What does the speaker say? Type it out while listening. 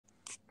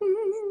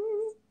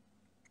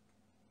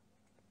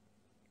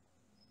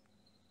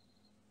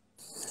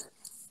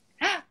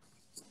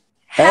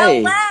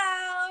Hey,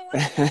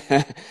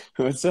 Hello.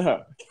 what's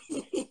up?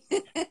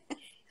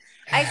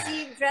 I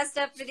see you dressed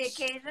up for the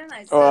occasion.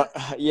 I Oh,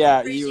 so yeah,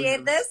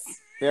 appreciate this.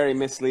 very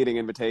misleading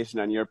invitation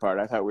on your part.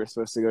 I thought we were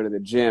supposed to go to the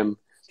gym,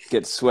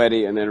 get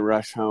sweaty, and then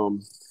rush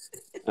home,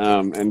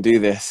 and do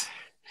this.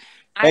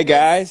 I Hey, just,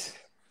 guys,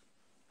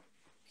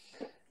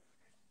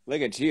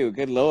 look at you.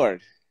 Good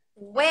Lord.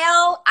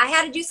 well, I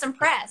had to do some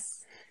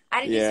press. I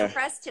had to do some Yeah,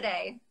 press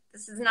today.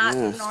 This is not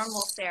yeah.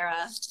 normal,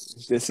 Sarah.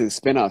 This is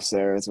spinoff,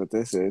 Sarah, is what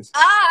this is.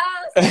 Ah,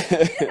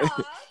 spin-off.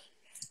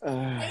 Way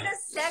Uh, to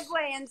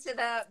segue into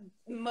the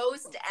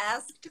most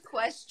asked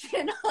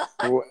question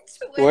on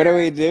wh- what do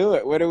we Twitter.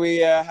 do? What do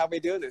we, how we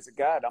doing this?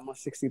 God,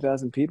 almost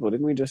 60,000 people.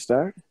 Didn't we just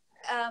start?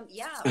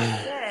 Yeah, we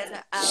did.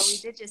 We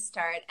did just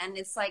start, and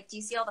it's like, do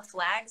you see all the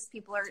flags?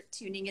 People are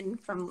tuning in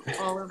from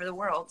all over the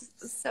world.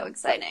 It's so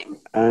exciting.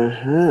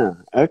 Uh-huh.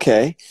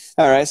 Okay.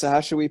 All right. So how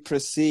should we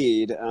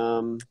proceed?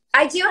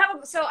 I do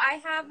have, so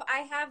I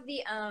have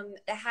the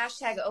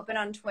hashtag open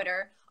on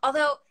Twitter.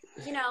 Although,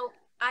 you know,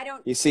 I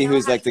don't You see know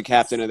who's how like to the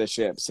captain use. of the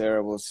ship.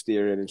 Sarah will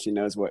steer it, and she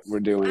knows what we're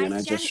doing, and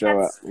I just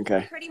show up. That's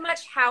Okay. pretty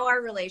much how our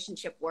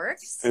relationship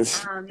works.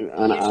 It's on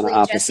an Usually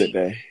opposite Jesse,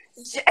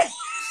 day.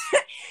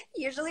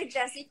 usually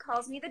Jesse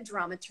calls me the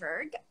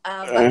dramaturg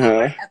of Uh-huh.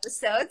 our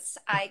episodes.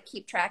 I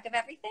keep track of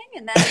everything,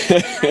 and then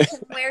remind him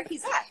where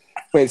he's at.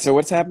 Wait, so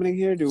what's happening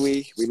here? Do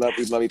we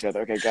love each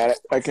other? Okay, got it.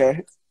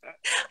 Okay.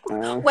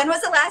 Uh, When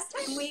was the last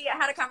time we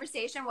had a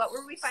conversation? What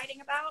were we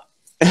fighting about?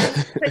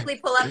 Can you quickly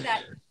pull up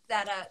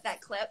that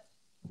clip?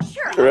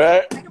 Sure,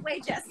 right. right away,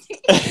 Jesse.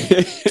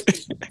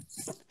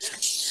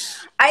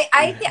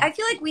 I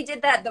feel like we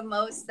did that the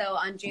most though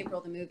on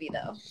J-April the movie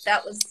though.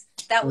 That was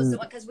the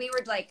one because we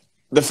were like,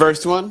 The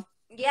first one?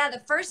 yeah,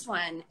 the first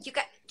one. You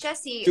got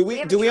Jesse. Do We we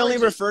have a do we only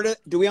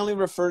trilogy.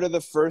 refer to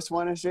the first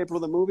one as April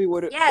the movie?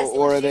 Yes, it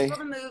Or was are they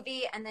J-April the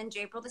movie, and then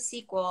J-April the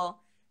sequel,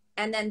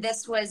 and then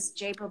this was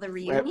J-April the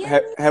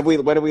reunion. have we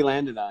what have we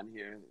landed on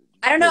here?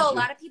 I don't know. A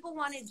lot of people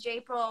wanted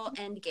J-April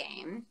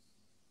Endgame,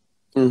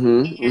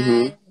 Mm-hmm. Mm-hmm.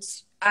 and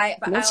I,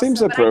 but I That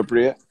seems also,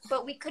 appropriate.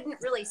 but we couldn't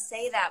really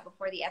say that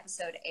before the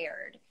episode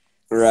aired.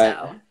 Right.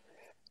 So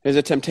There's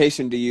a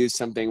temptation to use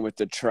something with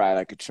the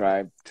like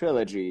a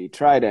trilogy,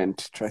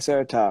 trident,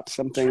 triceratops,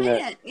 something that,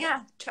 Trident,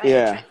 yeah,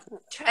 yeah,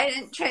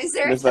 Trident, with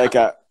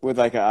Triceratops. with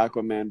like an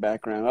Aquaman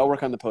background. I'll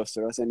work on the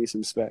poster. I'll send you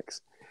some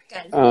specs.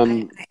 Good.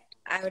 Um,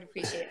 I would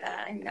appreciate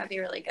that. I think that'd be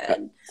really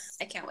good.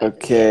 I can't wait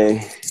to see it.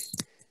 okay.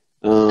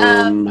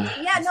 Um,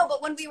 Yeah, no,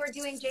 but when we were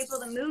doing J-April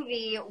the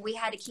movie, we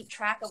had to keep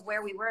track of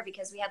where we were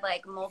because we had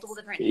like multiple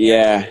different hair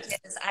yeah,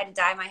 changes. I had to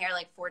dye my hair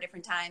like 4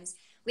 different times.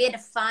 We had to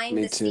find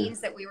me the too. scenes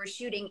that we were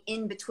shooting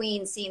in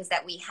between scenes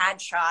that we had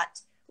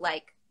shot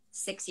like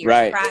 6 years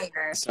Right.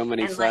 prior. So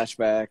many And like,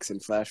 flashbacks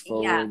and flash yeah,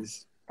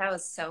 forwards. that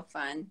was so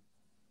fun.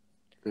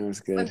 It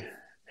was When, good.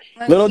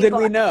 when Little did people,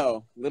 we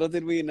know. Little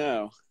did we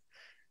know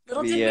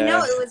little did the we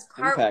know it was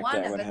part impact one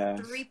that of would a have.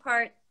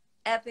 3-part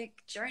epic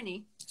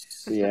journey.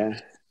 Yeah.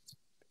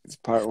 It's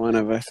part one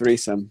of a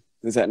threesome.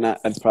 Is that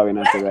not? That's probably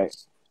not the What? right.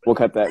 We'll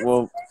cut that.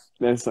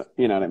 There's,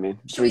 you know what I mean.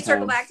 Should we 3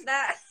 circle times. back to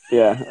that?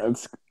 Yeah.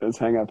 Let's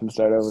hang up and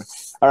start over.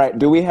 All right.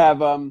 Do we have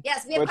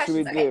Yes, we have What should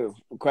we questions. Okay.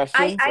 do?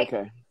 Questions? I,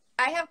 Okay.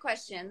 I have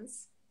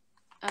questions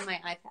on my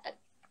iPad.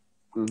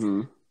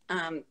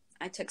 Mm-hmm.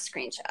 I took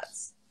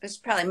screenshots. It's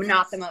probably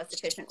not the most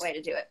efficient way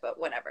to do it, but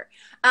whatever.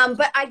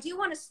 But I do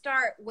want to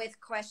start with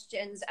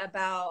questions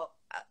about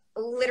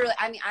literally.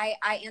 I mean,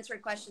 I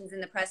answered questions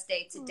in the press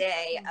day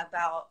today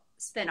about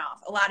spinoff.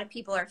 A lot of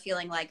people are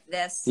feeling like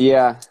this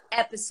Yeah.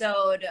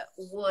 episode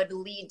would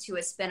lead to a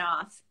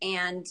spinoff,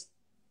 and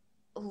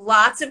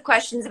lots of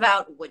questions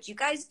about would you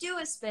guys do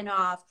a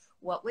spinoff?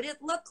 What would it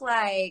look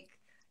like?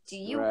 Do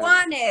you Right.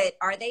 want it?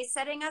 Are they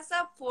setting us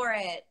up for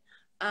it?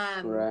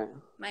 Right.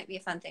 Might be a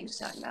fun thing to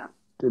talk about.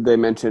 Did they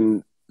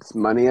mention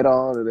money at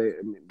all?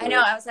 I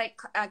know. I was like,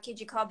 could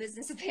you call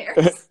business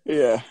affairs?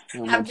 Yeah.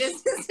 How Have much?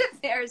 business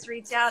affairs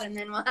reach out, and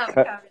then we'll have a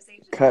Cut,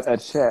 conversation. cut a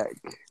check.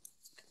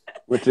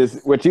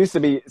 Which used to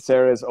be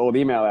Sarah's old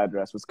email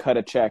address was cut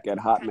a check at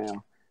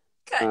Hotmail.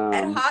 Cut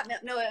at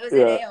Hotmail. No, it was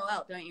Yeah. at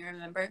AOL. Don't you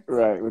remember?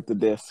 Right, with the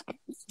disc.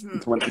 Hmm.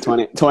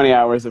 20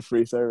 hours of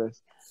free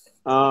service.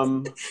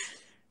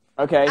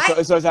 Okay,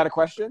 so is that a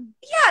question?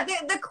 Yeah.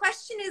 The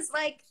question is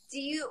like,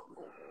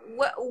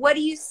 what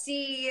do you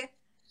see?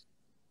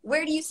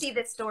 Where do you see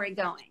this story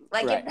going?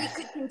 Like, Right. if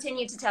we could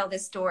continue to tell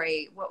this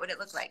story, what would it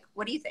look like?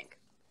 What do you think?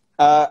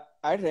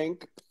 I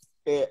think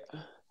it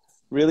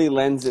really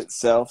lends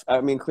itself. I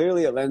mean,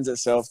 clearly it lends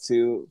itself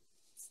to,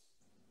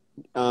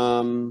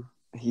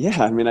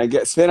 yeah. I mean, I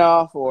get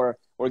spinoff or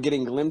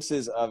getting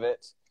glimpses of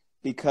it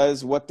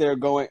because what they're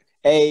going.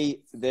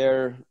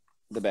 They're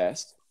the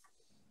best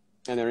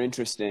and they're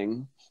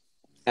interesting.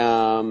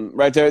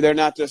 Right? They're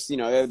not just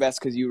they're the best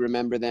because you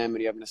remember them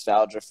and you have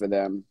nostalgia for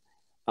them.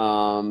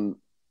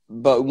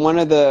 But one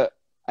of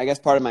I guess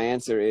part of my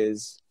answer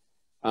is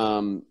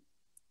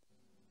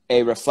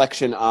a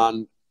reflection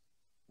on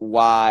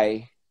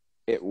why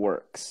it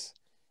works.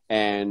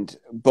 And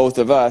both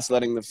of us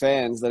letting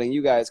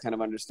you guys kind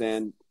of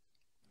understand,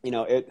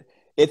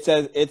 it's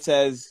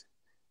as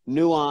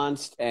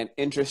nuanced and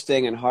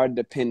interesting and hard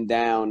to pin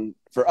down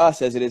for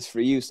us as it is for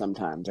you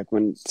sometimes. Like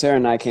when Sarah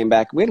and I came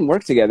back, we hadn't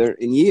worked together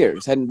in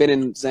years, hadn't been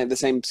in the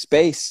same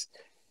space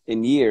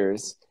in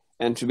years.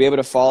 And to be able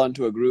to fall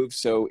into a groove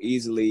so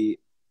easily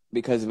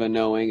because of a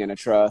knowing and a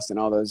trust and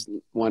all those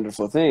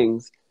wonderful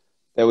things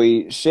that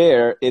we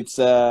share, it's,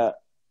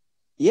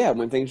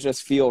 when things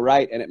just feel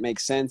right and it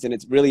makes sense. And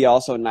it's really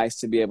also nice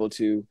to be able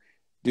to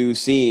do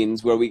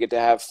scenes where we get to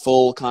have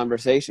full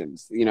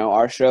conversations. You know,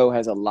 our show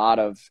has a lot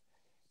of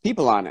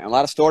people on it, a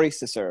lot of stories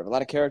to serve, a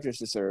lot of characters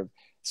to serve.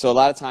 So a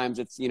lot of times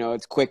it's, you know,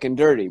 it's quick and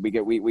dirty.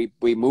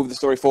 We move the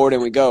story forward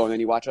and we go, and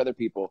then you watch other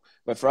people.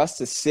 But for us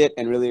to sit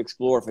and really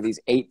explore for these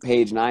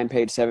 8-page,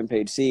 9-page,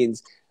 7-page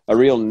scenes, a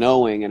real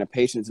knowing and a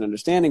patience and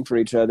understanding for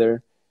each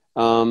other,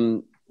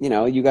 you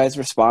know, you guys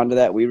respond to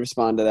that. We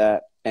respond to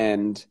that.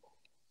 And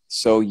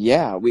so,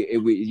 yeah,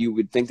 you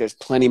would think there's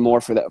plenty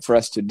more for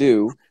us to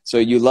do. So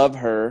you love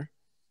her.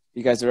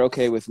 You guys are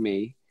okay with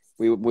me.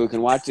 We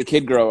can watch the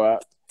kid grow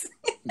up.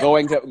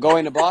 Going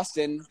to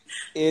Boston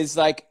is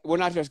like, we're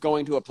not just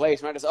going to a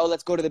place. We're not just,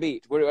 let's go to the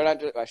beach. We're not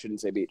just, I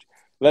shouldn't say beach.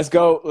 Let's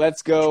go. No, we're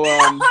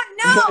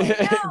not going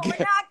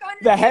to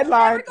the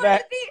headline.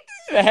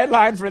 The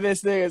headline for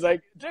this thing is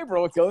like,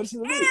 April goes to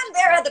the beach. And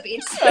they're at the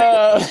beach.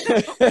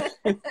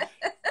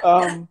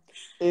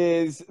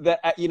 Is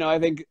that, you know, I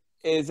think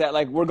is that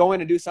like, we're going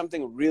to do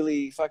something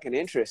really fucking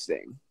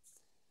interesting.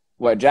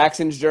 What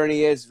Jackson's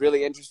journey is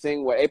really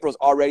interesting. What April's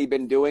already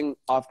been doing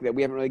off that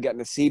we haven't really gotten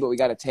to see, but we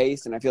got a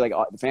taste. And I feel like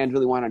the fans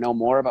really want to know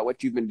more about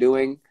what you've been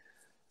doing.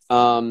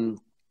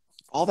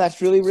 All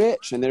that's really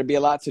rich, and there'd be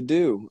a lot to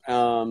do.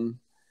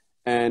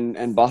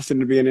 And Boston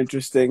would be an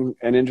interesting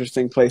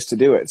place to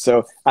do it.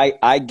 So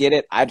I get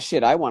it. I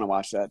want to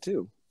watch that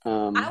too. I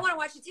want to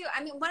watch it too.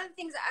 I mean, one of the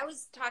things I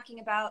was talking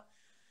about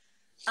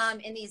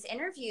in these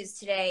interviews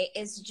today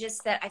is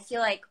just that I feel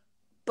like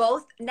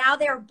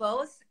they're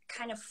both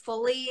kind of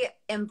fully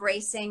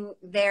embracing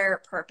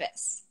their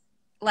purpose.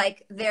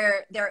 Like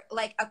they're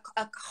like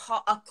a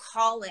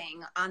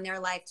calling on their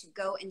life to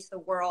go into the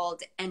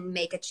world and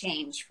make a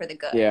change for the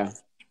good. Yeah.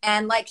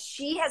 And like,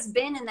 she has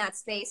been in that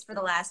space for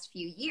the last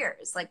few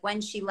years. Like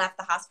when she left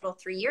the hospital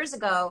 3 years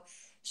ago,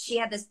 she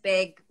had this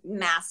big,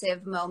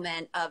 massive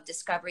moment of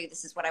discovery.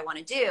 This is what I want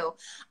to do.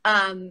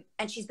 And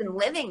she's been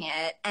living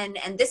it. And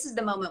this is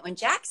the moment when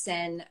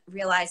Jackson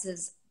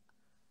realizes,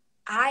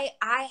 I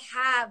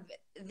have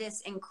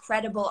this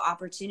incredible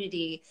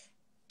opportunity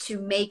to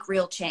make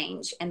real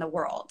change in the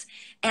world.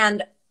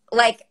 And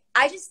like,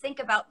 I just think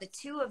about the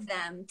two of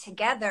them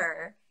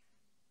together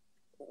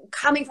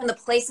coming from the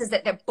places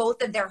that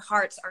both of their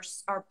hearts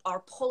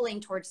are pulling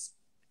towards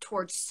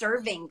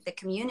serving the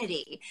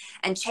community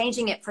and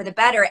changing it for the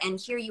better. And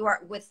here you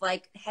are with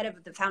like head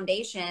of the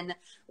foundation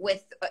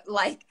with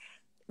like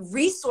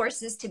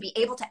resources to be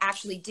able to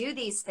actually do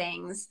these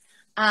things.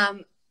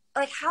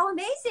 Like, how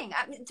amazing.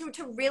 I mean,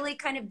 to really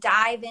kind of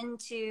dive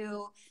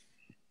into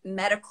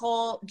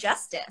medical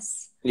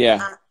justice.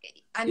 Yeah.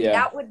 I mean,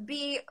 that would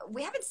be,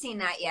 we haven't seen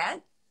that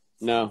yet.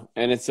 No.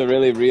 And it's a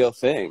really real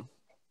thing.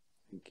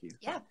 Thank you.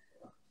 Yeah.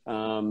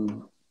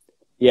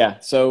 Yeah.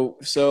 So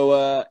just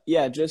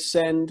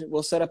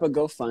we'll set up a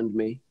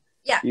GoFundMe.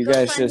 Yeah. You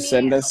guys just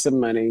send us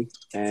some money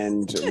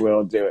and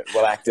we'll do it.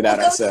 We'll act it out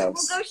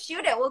ourselves. We'll go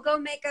shoot it. We'll go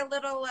make a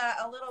little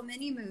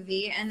mini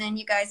movie, and then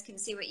you guys can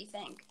see what you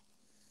think.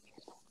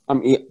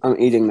 I'm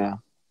eating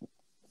now.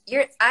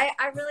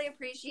 I really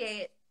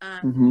appreciate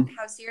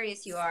how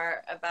serious you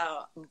are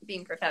about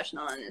being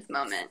professional in this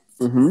moment.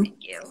 Mm-hmm.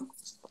 Thank you.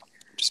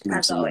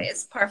 As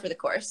always, par for the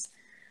course.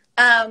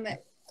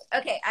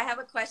 Okay, I have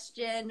a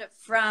question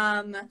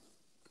from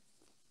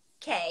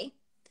Kay,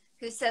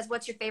 who says,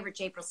 "What's your favorite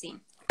J-April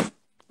scene?"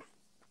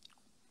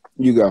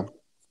 You go.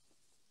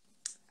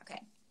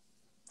 Okay,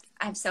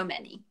 I have so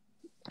many.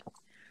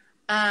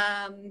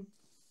 Man,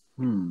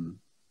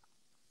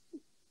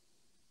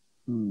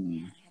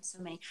 I have so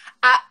many.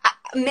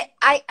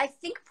 I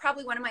think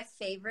probably one of my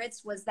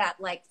favorites was that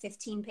like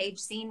 15-page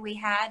scene we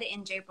had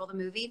in J-April the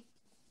movie.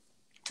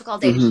 Took all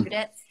day to shoot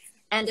it.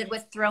 Ended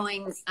with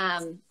throwing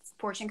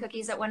fortune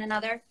cookies at one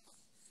another.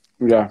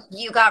 Yeah.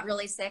 You got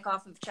really sick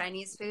off of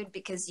Chinese food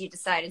because you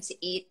decided to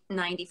eat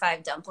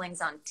 95 dumplings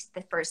on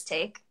the first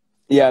take.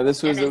 Yeah,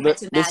 this is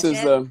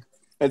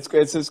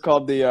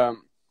called the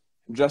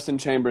Justin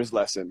Chambers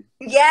lesson.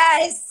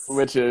 Yes.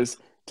 Which is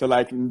to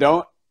like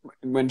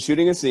when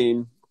shooting a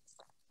scene,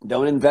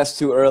 don't invest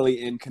too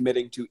early in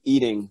committing to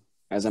eating,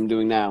 as I'm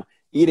doing now,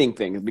 eating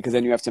things, because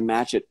then you have to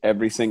match it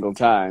every single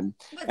time.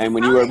 And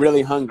when you are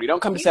really hungry, don't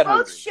come to set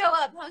hungry. You both show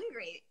up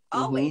hungry,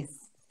 always. Mm-hmm.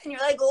 And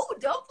you're like, oh,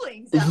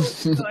 dumplings, that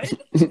looks good.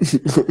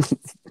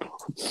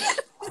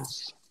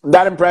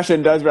 That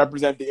impression does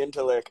represent the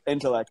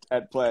intellect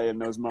at play in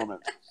those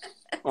moments.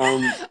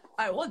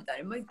 I want that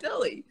in my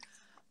belly.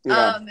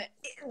 Yeah.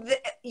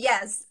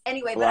 Yes.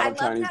 Anyway, but I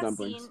loved that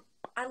scene.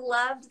 I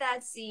loved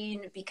that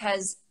scene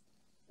because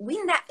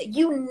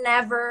you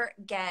never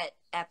get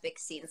epic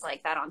scenes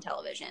like that on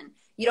television.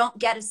 You don't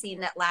get a scene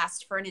that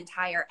lasts for an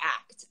entire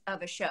act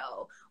of a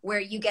show where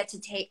you get to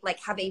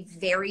have a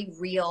very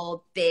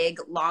real, big,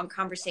 long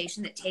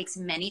conversation that takes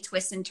many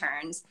twists and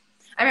turns.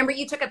 I remember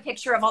you took a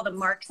picture of all the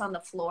marks on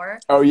the floor.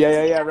 Oh,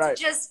 yeah, right.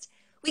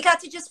 We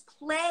got to just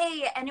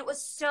play, and it was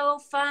so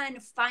fun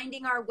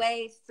finding our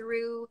way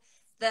through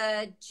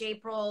the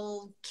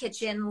Japril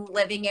kitchen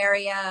living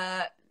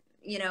area,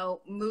 you know,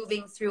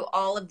 moving through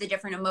all of the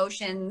different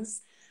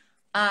emotions.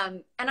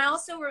 And I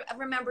also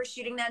remember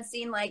shooting that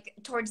scene like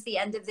towards the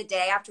end of the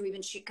day after we've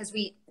been shooting, because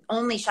we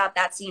only shot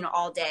that scene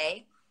all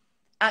day.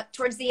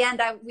 Towards the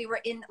end, we were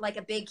in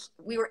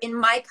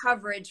my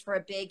coverage for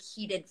a big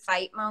heated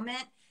fight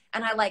moment,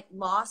 and I like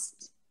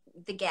lost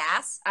the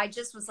gas. I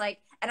just was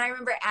like, and I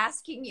remember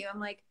asking you, I'm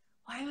like,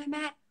 why am I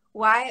mad?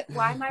 Why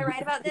am I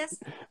right about this?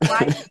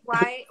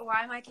 Why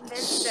am I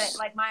convinced that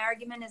like my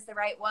argument is the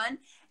right one?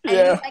 And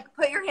you like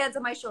put your hands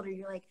on my shoulder.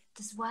 You're like,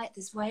 this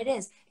is what it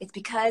is. It's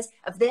because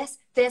of this,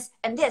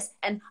 and this,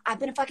 and I've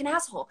been a fucking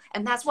asshole,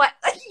 and that's what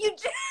you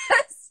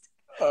just.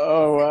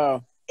 Oh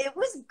wow. It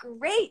was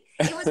great.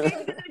 It was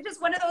great because it was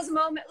just one of those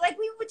moments. Like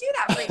we would do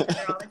that for each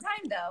other all the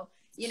time, though.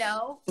 You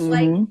know,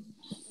 like,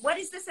 what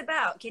is this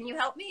about? Can you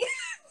help me?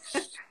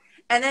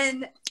 And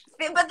then,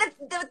 but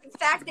the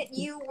fact that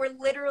you were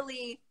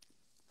literally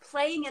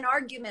playing an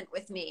argument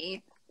with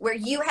me where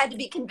you had to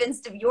be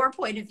convinced of your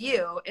point of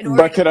view in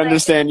order but could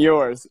understand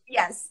yours.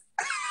 Yes.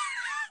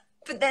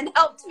 But then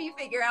helped me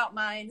figure out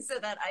mine so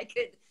that I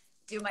could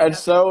do my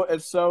it's so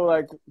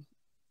like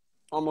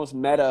almost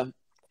meta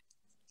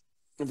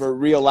for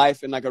real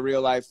life, in like a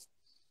real life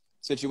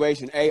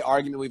situation.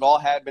 Argument we've all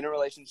been in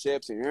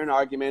relationships, and you're in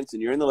arguments,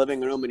 and you're in the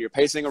living room, and you're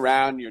pacing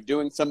around, and you're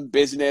doing some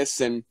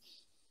business, and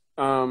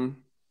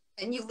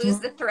you lose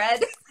the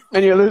thread.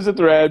 And you lose the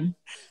thread.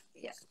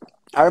 Yeah.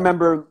 I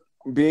remember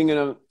being in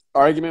an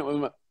argument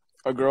with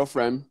a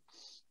girlfriend,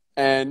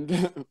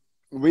 and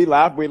we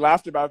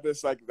laughed about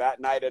this like that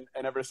night and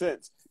ever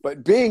since.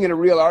 But being in a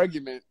real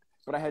argument,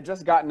 but I had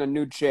just gotten a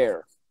new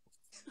chair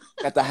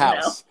at the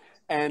house.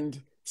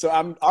 And so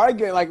I'm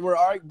arguing, like we're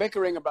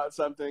bickering about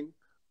something,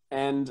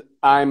 and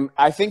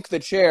I think the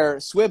chair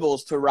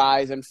swivels to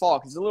rise and fall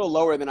because it's a little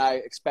lower than I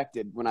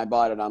expected when I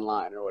bought it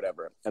online or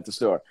whatever at the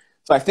store.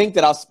 So I think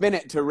that I'll spin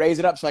it to raise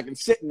it up so I can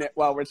sit in it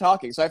while we're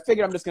talking. So I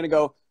figured I'm just going to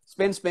go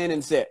spin,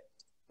 and sit.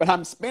 But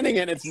I'm spinning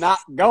it. It's not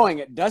going.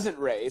 It doesn't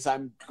raise.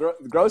 I'm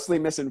grossly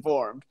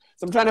misinformed.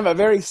 So I'm trying to have a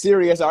very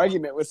serious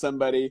argument with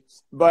somebody,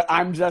 but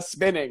I'm just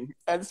spinning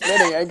and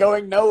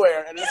going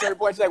nowhere. And at a certain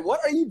point, she's like, what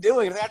are you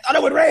doing? And I thought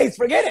it would raise.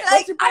 Forget it.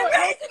 Like, I'm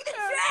raising the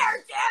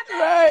chair, damn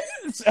it.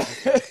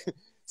 Right.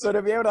 So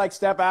to be able to like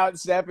step out,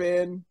 step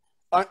in,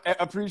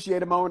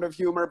 appreciate a moment of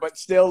humor, but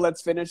still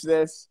let's finish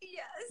this.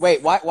 Yes.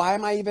 Wait, why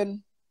am I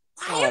even?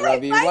 I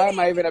love you. Why am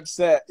I even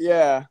upset?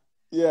 Yeah.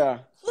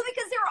 Well,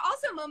 because there were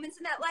also moments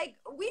in that, like,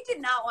 we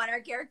did not want our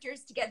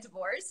characters to get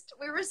divorced.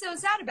 We were so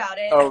sad about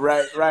it. Oh,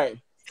 right.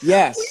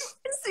 Yes.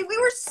 We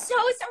were so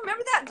sad.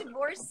 Remember that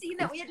divorce scene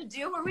that we had to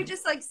do where we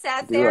just, like,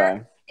 sat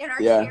there in our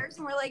chairs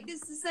and we're like,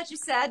 this is such a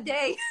sad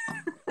day.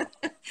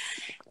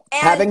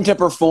 Having to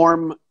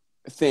perform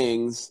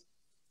things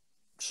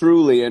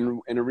truly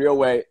in a real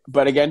way,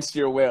 but against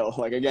your will,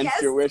 like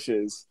against your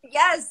wishes.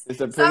 Yes.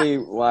 It's a pretty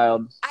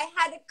wild. I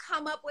had to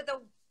come up with a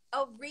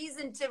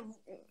reason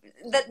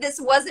that this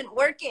wasn't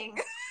working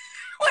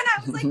when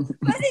I was like,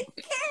 but it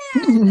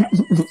can.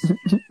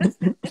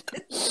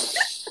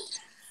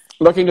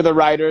 Looking to the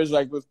writers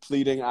like with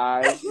pleading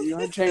eyes. You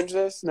want to change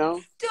this?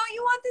 No? Don't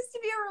you want this to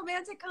be a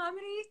romantic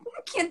comedy?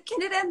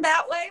 Can it end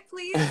that way,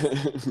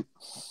 please?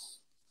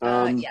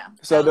 Yeah.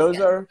 So those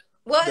are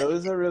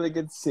really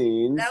good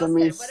scenes. Let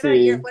me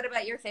see. What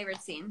about your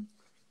favorite scene?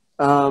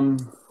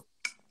 God.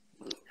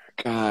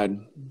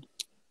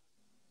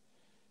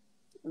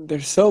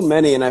 There's so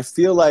many, and I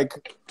feel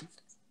like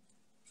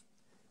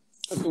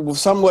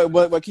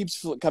what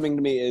keeps coming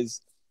to me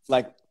is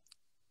like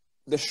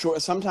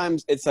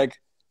sometimes it's like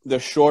the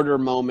shorter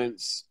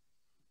moments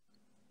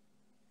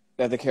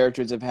that the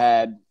characters have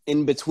had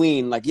in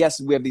between. Like, yes,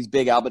 we have these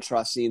big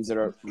albatross scenes that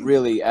are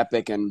really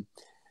epic and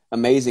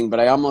amazing, but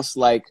I almost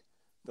when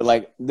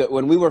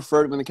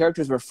the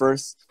characters were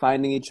first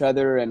finding each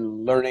other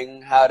and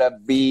learning how to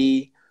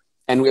be,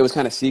 and it was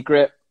kind of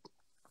secret.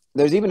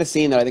 There's even a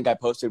scene that I think I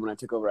posted when I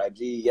took over IG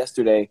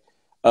yesterday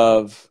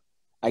of,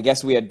 I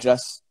guess they had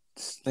just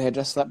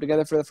slept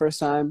together for the first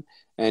time,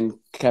 and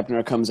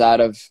Kepner comes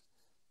out of,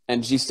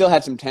 and she still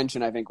had some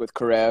tension, I think, with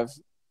Karev.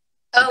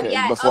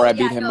 Before I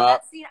beat him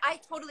up. Scene, I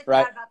totally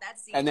forgot about that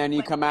scene. And then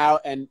you come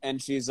out and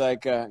she's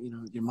like, your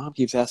mom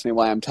keeps asking me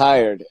why I'm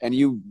tired. And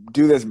you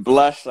do this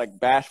blush, like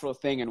bashful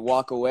thing and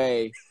walk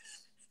away.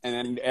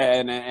 And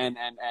then,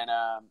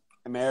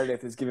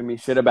 Meredith is giving me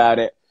shit about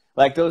it.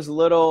 Like those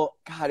little,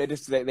 God,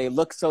 they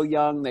look so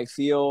young. They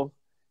feel,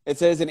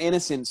 there's an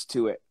innocence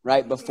to it,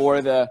 right?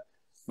 Before the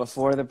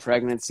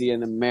pregnancy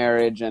and the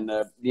marriage and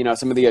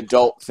some of the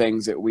adult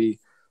things that we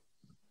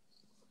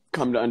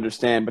come to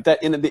understand, but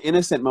that in the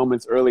innocent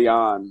moments early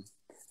on,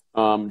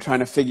 trying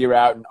to figure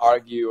out and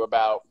argue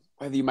about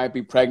whether you might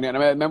be pregnant.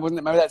 I mean,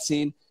 remember that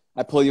scene?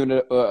 I pull you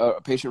into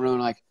a patient room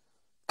and like,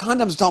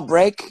 condoms don't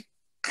break.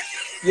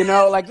 You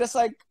know, like just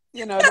like,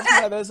 you know, just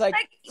kind of those like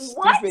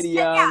what? stupid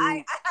young. Yeah,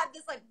 I had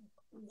this like,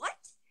 what?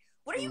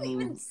 What are you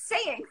even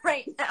saying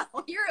right now?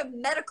 You're a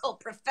medical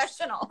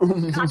professional.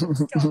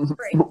 Condoms don't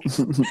break.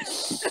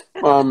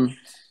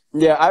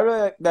 Yeah, I really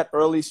like that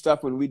early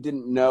stuff when we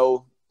didn't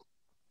know,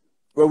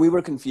 where we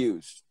were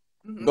confused.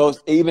 Mm-hmm.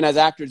 Both, even as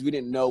actors, we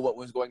didn't know what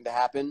was going to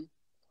happen.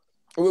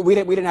 We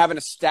didn't have an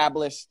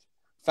established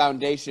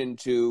foundation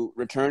to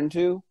return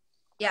to.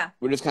 Yeah,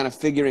 we're just kind of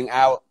figuring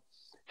out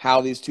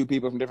how these two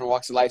people from different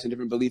walks of life and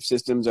different belief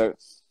systems are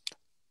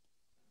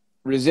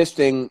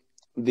resisting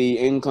the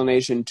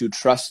inclination to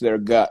trust their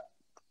gut.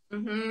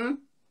 Mm-hmm.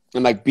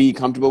 And like be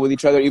comfortable with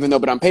each other, even though,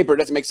 but on paper it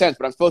doesn't make sense.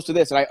 But I'm supposed to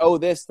this, and I owe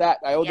this, that,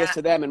 I owe this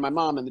to them and my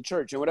mom and the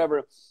church and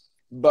whatever.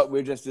 But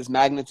we're just this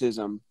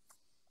magnetism.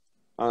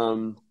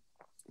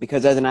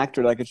 Because as an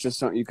actor, like it's just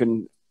something you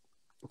can,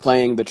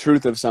 playing the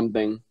truth of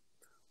something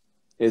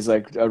is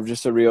like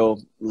just a real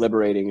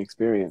liberating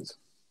experience.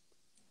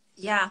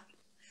 Yeah,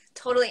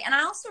 totally. And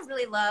I also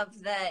really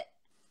love that,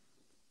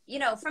 you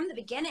know, from the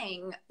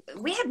beginning,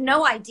 we had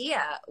no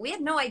idea. We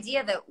had no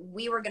idea that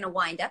we were going to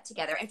wind up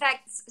together. In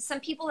fact, some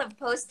people have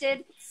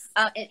posted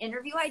an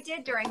interview I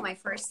did during my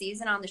first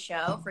season on the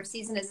show, first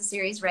season as a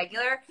series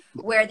regular,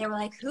 where they were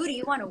like, who do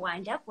you want to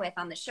wind up with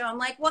on the show? I'm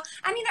like, well,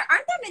 I mean, there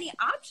aren't that many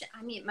options.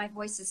 I mean, my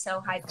voice is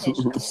so high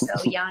pitched. I'm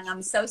so young.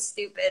 I'm so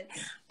stupid.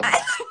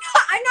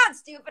 I'm not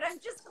stupid. I'm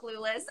just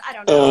clueless. I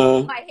don't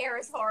know. My hair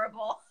is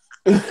horrible.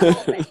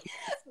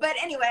 But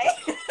anyway,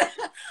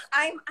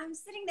 I'm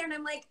sitting there and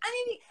I'm like, I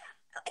mean,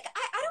 like,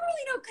 I don't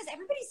really know because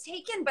everybody's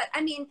taken, but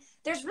I mean,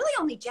 there's really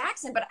only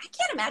Jackson, but I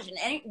can't imagine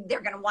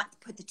they're going to want to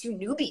put the two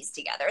newbies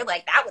together.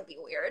 Like, that would be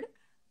weird.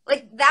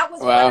 Like, that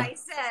was what I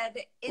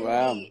said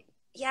in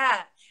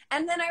yeah.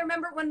 And then I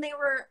remember when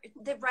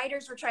the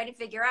writers were trying to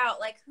figure out,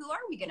 like, who are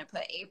we going to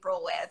put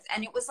April with?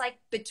 And it was like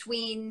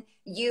between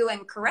you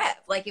and Karev,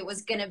 like it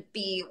was going to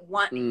be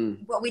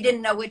one, but we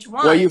didn't know which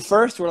one. Well, you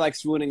first were like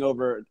swooning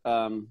over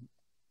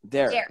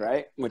Derek,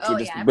 right? Which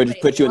just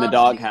put you in the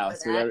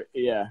doghouse.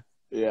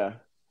 Yeah.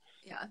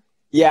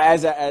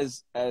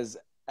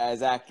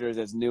 As actors,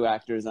 as new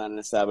actors on an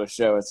established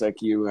show, it's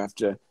like you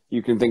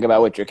can think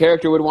about what your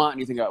character would want, and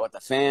you think about what the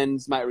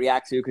fans might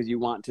react to because you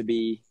want to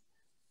be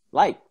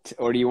liked,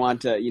 or do you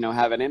want to,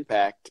 have an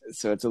impact?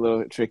 So it's a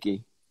little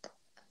tricky.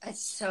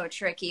 It's so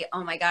tricky.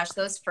 Oh my gosh,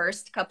 those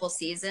first couple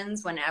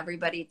seasons when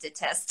everybody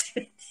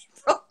detested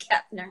April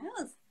Kepner,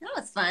 that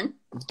was fun.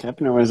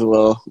 Kepner was a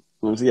little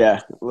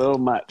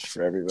much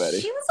for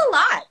everybody. She was a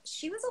lot.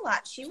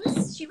 She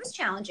was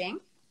challenging.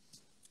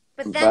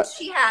 But then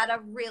she had a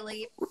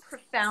really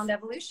profound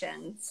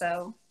evolution.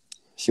 So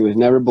she was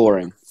never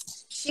boring.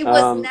 She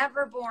was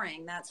never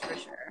boring, that's for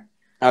sure.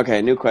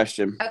 Okay, new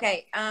question.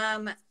 Okay.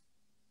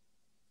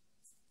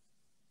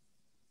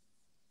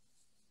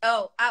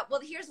 Well,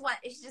 here's one.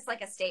 It's just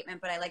like a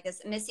statement, but I like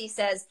this. Missy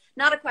says,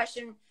 not a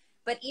question,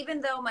 but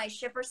even though my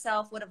shipper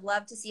self would have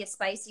loved to see a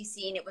spicy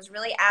scene, it was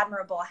really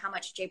admirable how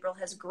much Jabril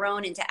has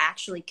grown into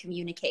actually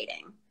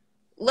communicating.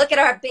 Look at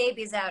our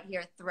babies out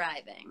here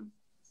thriving.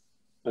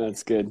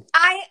 That's good.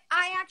 I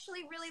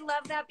actually really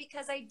love that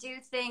because I do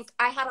think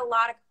I had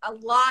a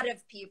lot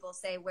of people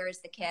say, "Where's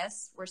the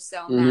kiss?" We're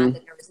so mad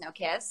that there was no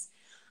kiss.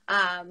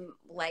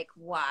 Like,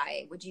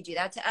 why would you do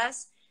that to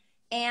us?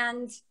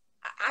 And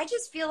I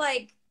just feel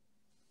like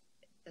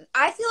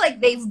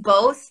they've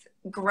both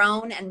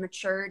grown and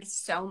matured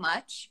so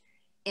much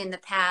in the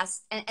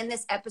past, and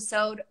this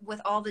episode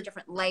with all the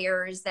different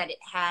layers that it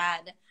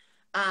had,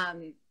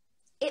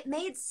 it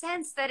made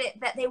sense that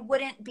they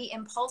wouldn't be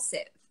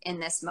impulsive in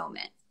this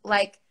moment.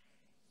 Like,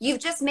 you've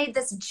just made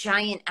this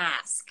giant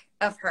ask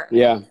of her.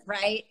 Yeah.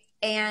 Right.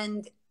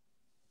 And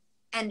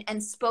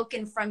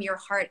spoken from your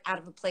heart out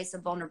of a place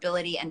of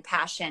vulnerability and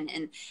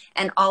passion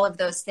and all of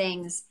those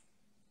things.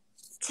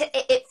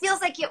 It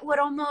feels like it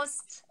was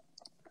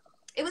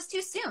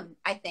too soon,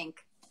 I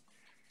think,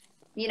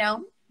 Yeah.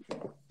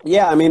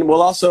 I mean,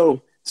 well,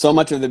 also so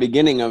much of the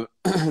beginning of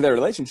their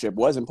relationship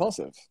was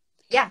impulsive.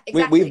 Yeah,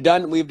 exactly. We've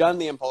done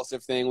the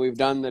impulsive thing. We've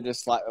done the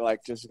just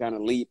kind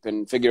of leap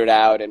and figure it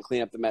out and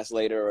clean up the mess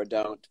later or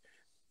don't.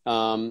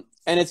 And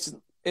it's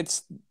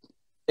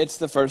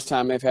the first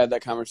time they've had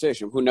that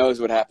conversation. Who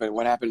knows what happened?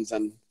 What happens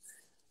on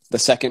the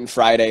second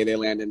Friday they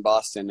land in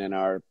Boston and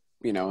are,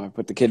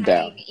 put the kid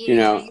down. Eating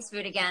Chinese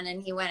food again,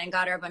 and he went and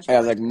got her a bunch of.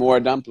 Yeah, like more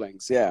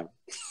dumplings. Yeah.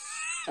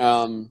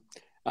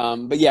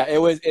 But yeah,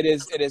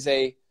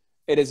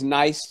 it is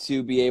nice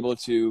to be able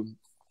to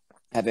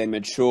have a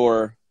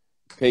mature,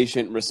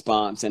 patient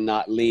response and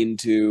not lean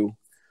to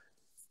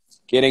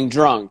getting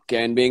drunk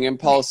and being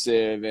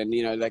impulsive and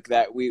like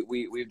that.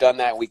 We've done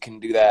that. We can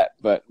do that.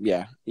 But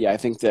yeah, I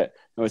think that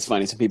it's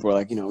funny. Some people are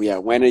like,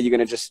 when are you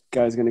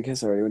guys gonna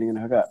kiss already? When are you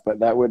gonna hook up? But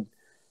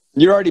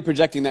you're already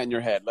projecting that in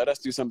your head. Let us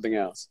do something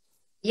else.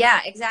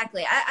 Yeah,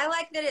 exactly. I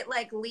like that it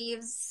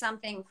leaves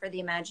something for the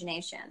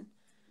imagination.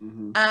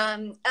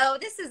 Mm-hmm.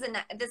 This is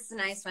a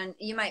nice one.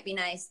 You might be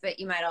nice, but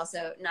you might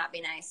also not be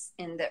nice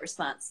in the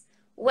response.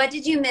 What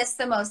did you miss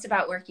the most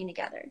about working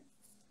together?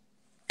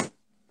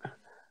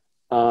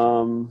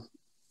 Um,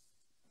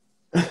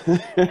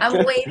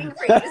 I'm waiting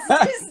for you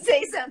to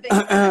say something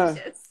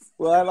precious.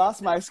 Well, I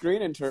lost my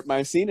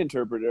my scene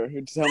interpreter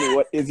who tell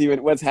me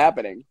what's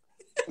happening.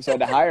 So I had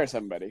to hire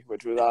somebody,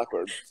 which was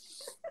awkward.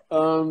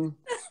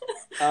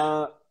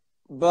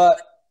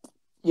 But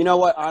you know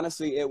what?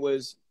 Honestly, it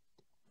was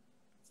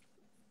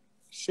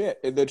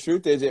shit. The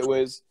truth is, it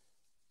was.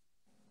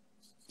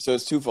 So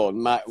it's twofold.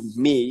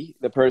 Me,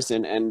 the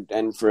person,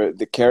 and for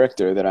the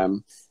character that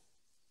I'm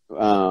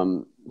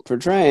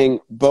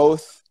portraying,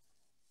 both.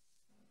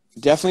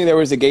 Definitely, there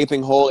was a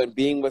gaping hole in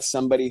being with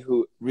somebody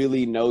who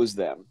really knows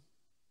them,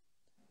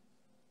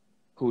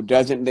 who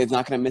doesn't. They're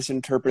not going to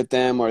misinterpret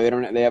them, or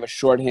they have a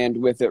shorthand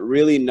with it.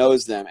 Really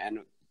knows them, and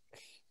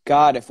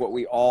God, if what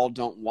we all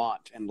don't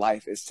want in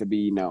life is to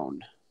be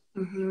known,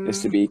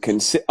 is to be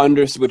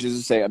which is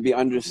to say, be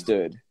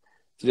understood,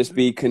 to just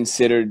be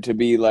considered, to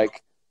be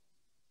like.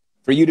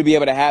 For you to be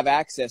able to have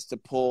access to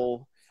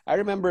pull, I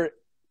remember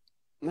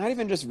not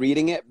even just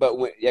reading it, but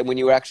when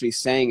you were actually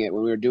saying it,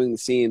 when we were doing the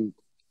scene,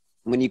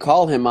 when you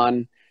call him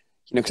on,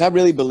 because I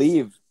really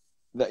believe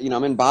that,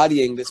 I'm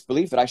embodying this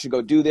belief that I should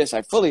go do this.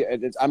 I've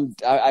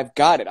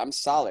got it. I'm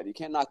solid. You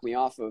can't knock me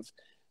off of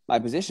my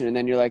position. And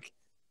then you're like,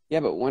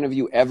 yeah, but when have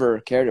you ever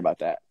cared about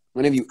that?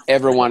 When have you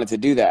ever wanted to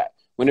do that?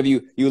 When have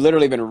you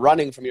literally been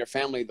running from your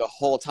family the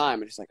whole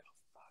time? And it's like, oh,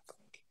 fuck.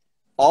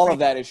 All of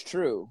that is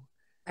true.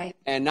 Right.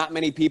 And not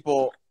many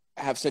people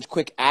have such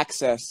quick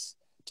access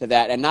to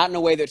that, and not in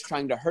a way that's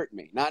trying to hurt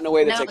me, not in a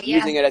way that's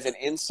using it as an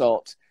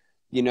insult.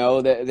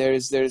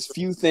 There's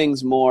few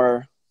things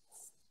more.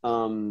 Is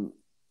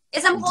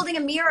I'm holding a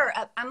mirror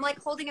up. I'm like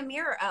holding a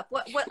mirror up.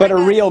 What? But like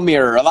a real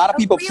mirror. A lot of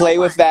people play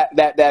with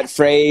that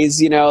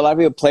phrase. A lot of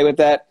people play with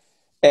that.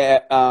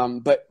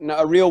 But no,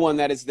 a real one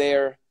that is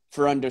there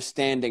for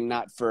understanding,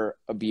 not for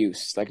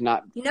abuse. Like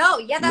not. No,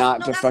 yeah,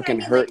 not to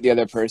fucking hurt the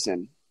other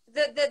person.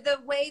 The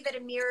way that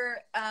a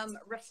mirror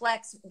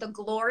reflects the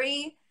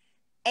glory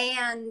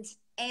and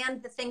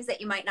the things that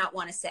you might not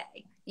want to say,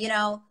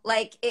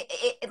 like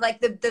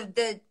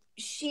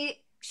she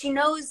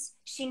knows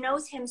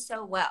him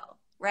so well,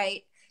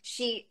 right?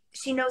 She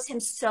knows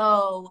him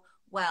so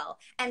well,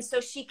 and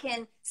so she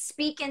can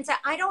speak into.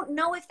 I don't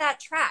know if that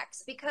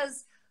tracks,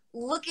 because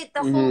look at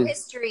the whole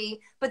history,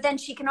 but then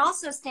she can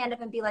also stand up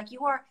and be like,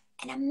 you are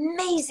an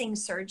amazing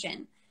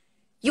surgeon.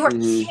 You are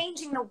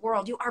changing the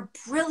world. You are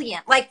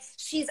brilliant. Like,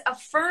 she's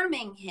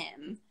affirming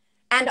him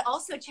and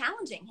also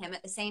challenging him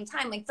at the same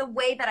time. Like the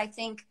way that I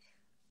think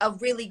a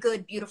really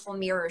good, beautiful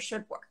mirror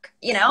should work,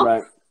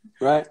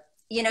 Right.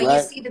 You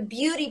see the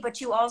beauty, but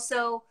you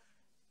also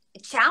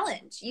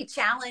challenge. You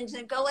challenge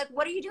and go like,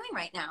 what are you doing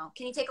right now?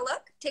 Can you take a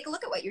look? Take a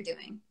look at what you're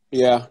doing.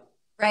 Yeah.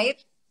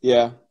 Right?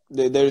 Yeah.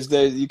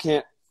 You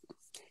can't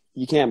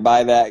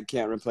buy that. You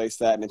can't replace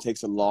that. And it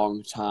takes a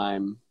long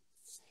time.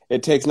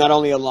 It takes not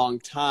only a long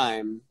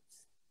time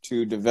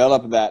to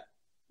develop that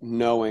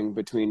knowing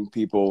between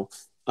people,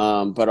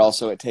 but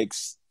also it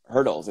takes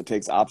hurdles. It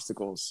takes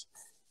obstacles.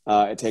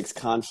 It takes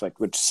conflict,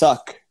 which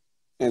suck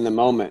in the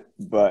moment,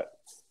 but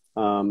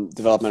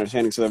develop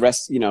understanding. So the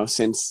rest,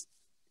 since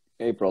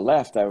April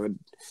left, I would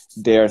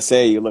dare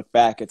say, you look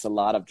back, it's a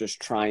lot of just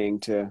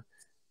trying to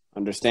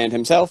understand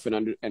himself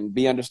and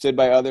be understood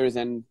by others,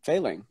 and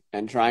failing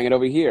and trying it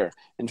over here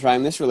and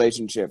trying this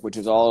relationship, which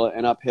is all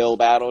an uphill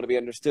battle to be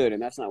understood,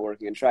 and that's not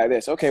working, and try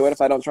this. Okay, what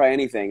if I don't try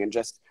anything and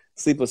just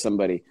sleep with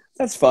somebody?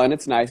 That's fun.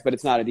 It's nice, but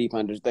it's not a deep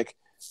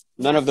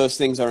none of those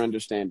things are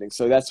understanding.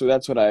 So that's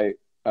what I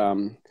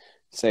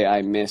say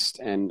I missed,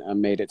 and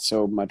made it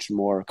so much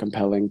more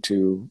compelling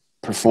to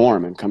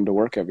perform and come to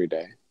work every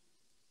day.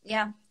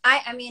 Yeah.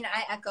 I mean,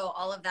 I echo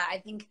all of that. I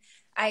think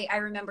I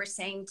remember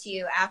saying to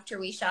you after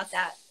we shot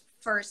that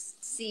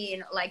first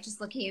scene, like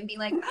just looking at you and being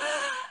like,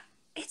 oh,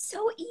 it's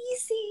so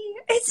easy.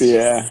 It's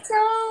just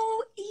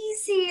so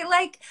easy.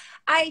 Like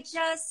I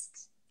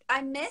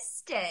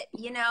missed it,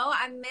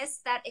 I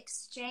missed that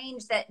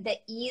exchange, the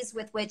ease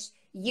with which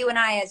you and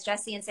I, as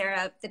Jesse and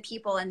Sarah, the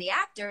people and the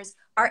actors,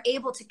 are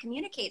able to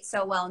communicate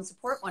so well and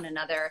support one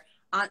another.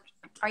 Are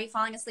you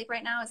falling asleep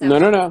right now? No,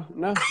 not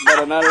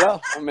at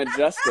all. I'm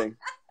adjusting.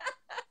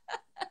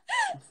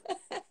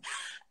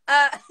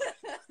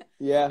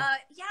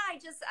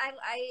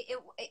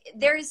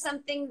 There is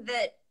something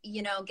that,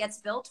 gets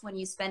built when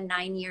you spend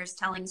 9 years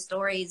telling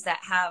stories that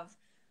have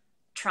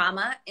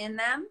trauma in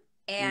them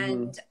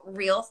and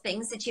real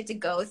things that you have to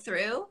go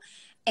through,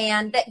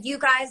 and that you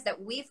guys,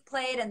 that we've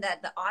played and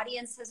that the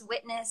audience has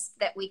witnessed,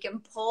 that we can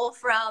pull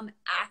from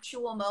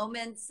actual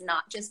moments,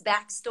 not just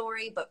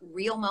backstory, but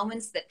real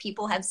moments that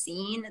people have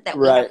seen, that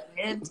we have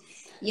lived,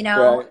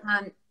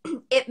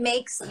 it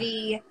makes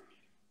you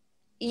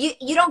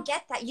don't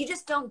get that. You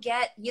just don't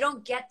get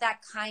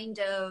that kind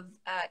of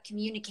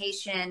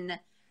communication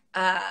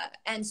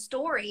and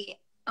story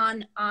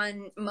on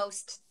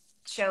most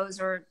shows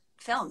or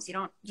films.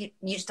 You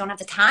just don't have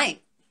the time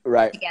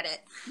to get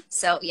it.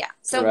 So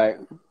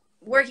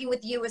working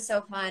with you was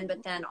so fun,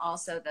 but then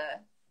also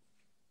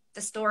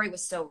the story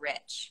was so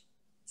rich.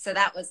 So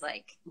that was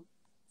like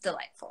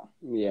delightful.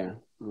 Yeah,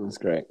 that's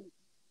great.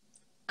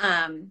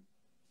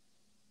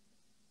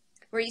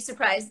 Were you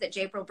surprised that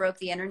J-April broke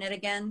the internet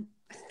again?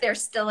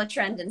 There's still a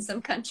trend in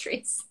some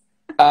countries.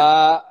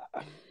 I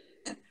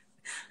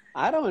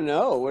don't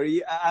know. Were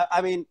you?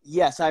 I mean,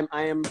 yes, I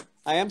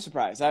am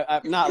surprised.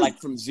 I'm not like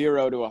from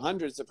 0 to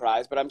 100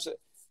 surprised, but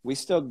we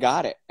still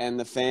got it, and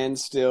the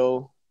fans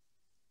still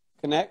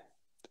connect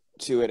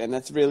to it, and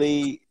that's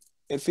really,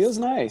 it feels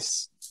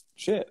nice.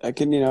 Shit, I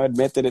can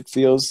admit that it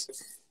feels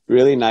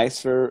really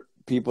nice for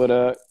people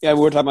to, we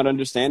were talking about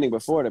understanding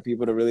before, to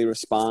people to really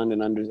respond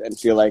and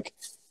feel like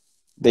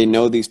they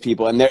know these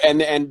people,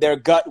 and their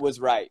gut was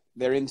right,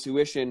 their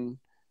intuition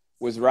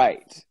was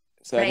right.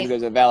 So I think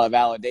there's a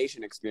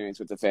validation experience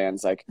with the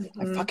fans. Like,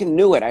 I fucking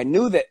knew it. I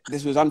knew that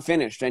this was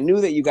unfinished. I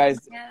knew that you guys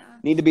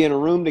need to be in a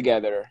room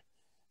together.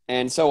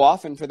 And so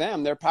often for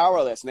them, they're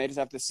powerless, and they just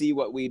have to see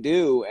what we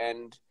do,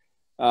 and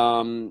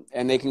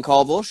they can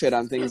call bullshit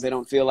on things they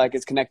don't feel like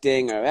it's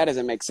connecting, or that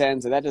doesn't make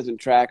sense, or that doesn't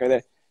track, or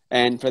that.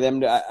 And for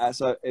them to,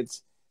 so it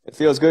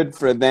feels good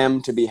for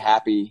them to be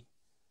happy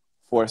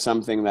for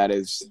something that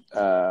is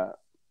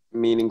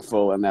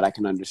meaningful and that I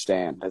can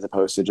understand, as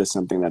opposed to just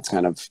something that's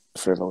kind of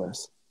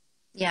frivolous.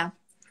 Yeah,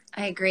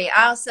 I agree.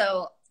 I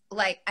also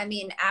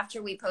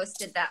after we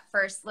posted that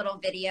first little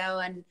video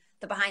and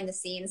the behind the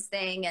scenes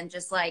thing, and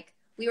just like,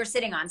 we were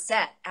sitting on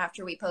set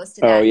after we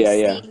posted that,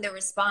 seeing the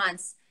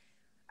response,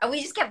 and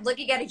we just kept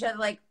looking at each other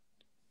like,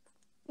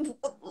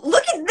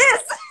 look at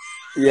this.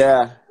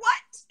 Yeah. What?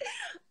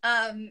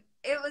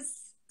 It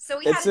was, so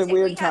we it's had a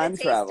weird we time had a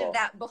taste travel of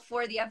that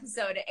before the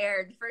episode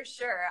aired, for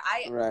sure.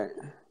 I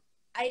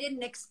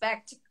didn't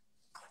expect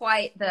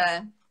quite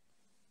the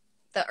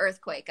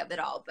earthquake of it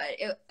all, but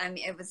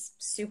it was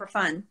super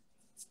fun.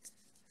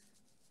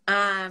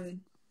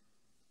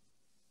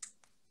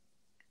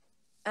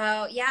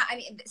 Oh yeah,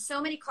 so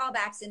many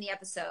callbacks in the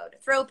episode.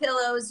 Throw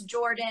pillows,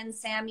 Jordan,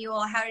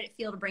 Samuel. How did it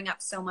feel to bring up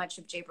so much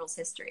of J-April's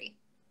history?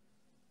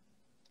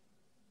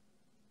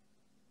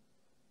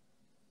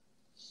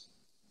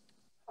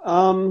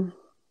 I'm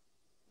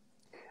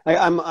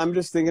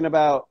just thinking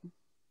about,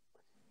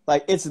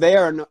 like, it's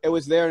there. It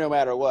was there no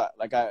matter what.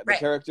 Like, the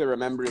character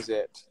remembers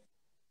it.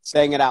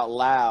 Saying it out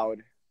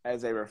loud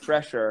as a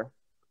refresher,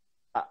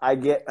 I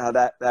get how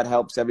that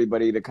helps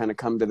everybody to kind of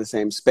come to the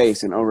same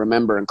space and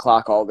remember and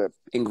clock all the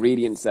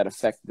ingredients that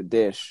affect the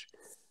dish.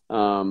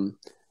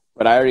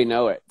 But I already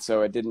know it,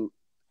 so it didn't.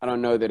 I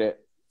don't know that it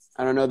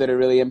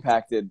really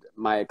impacted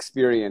my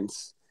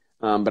experience.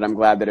 But I'm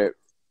glad that it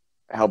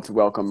helped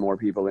welcome more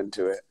people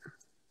into it.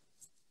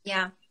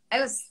 Yeah,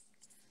 I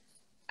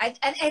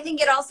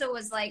think it also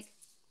was like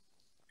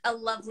a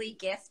lovely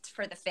gift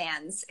for the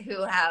fans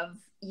who have,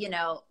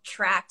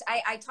 tracked.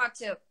 I talked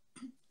to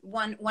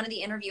one of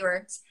the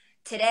interviewers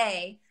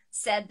today,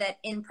 said that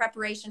in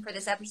preparation for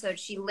this episode,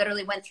 she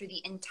literally went through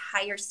the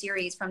entire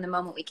series from the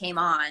moment we came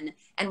on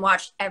and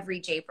watched every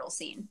J-April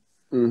scene,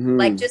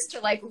 like, just to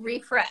like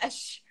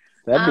refresh.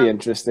 That'd be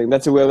interesting.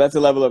 That's a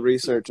level of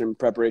research and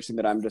preparation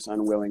that I'm just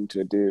unwilling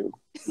to do.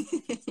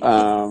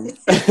 That's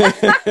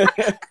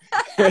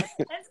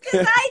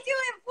because I do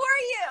it for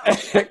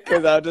you.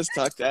 Because I'll just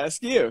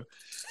ask you.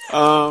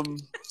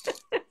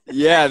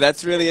 Yeah,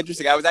 that's really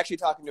interesting. I was actually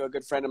talking to a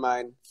good friend of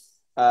mine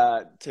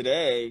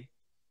today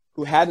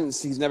who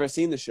he's never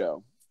seen the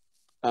show,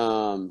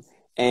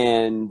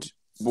 and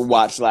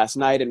watched last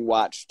night and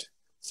watched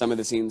some of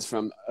the scenes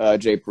from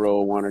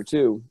J-April 1 or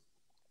 2,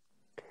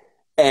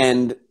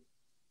 and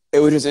it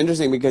was just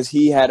interesting because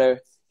he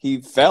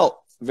felt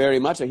very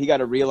much like he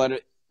got a real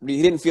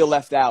he didn't feel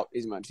left out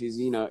as much. He's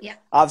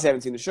obviously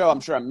haven't seen the show. I'm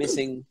sure I'm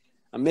missing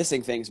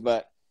things,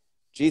 but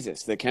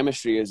Jesus, the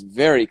chemistry is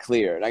very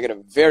clear, and I get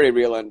a very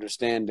real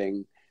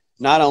understanding,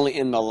 not only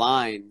in the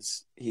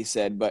lines he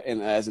said, but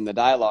as in the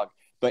dialogue,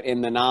 but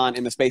in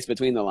the space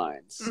between the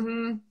lines,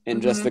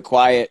 and just the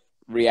quiet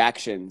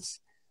reactions.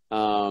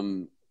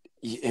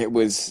 It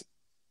was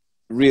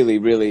really,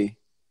 really.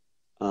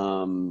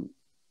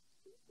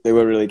 They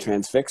were really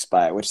transfixed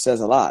by it, which says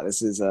a lot.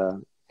 This is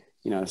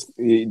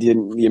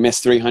you miss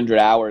 300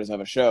 hours of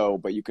a show,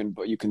 but you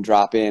can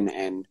drop in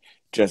and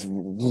just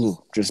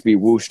be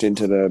whooshed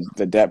into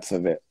the depth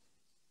of it.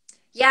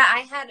 Yeah, I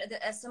had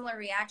a similar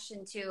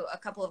reaction to a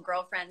couple of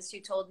girlfriends who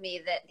told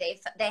me that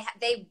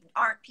they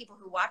aren't people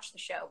who watch the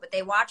show, but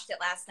they watched it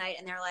last night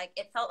and they're like,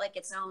 it felt like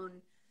its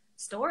own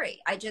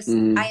story. I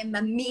am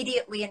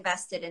immediately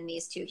invested in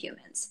these two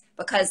humans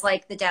because,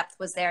 like, the depth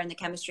was there and the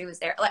chemistry was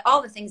there, like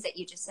all the things that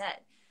you just said.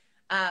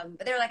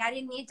 But they're like, I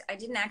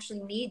didn't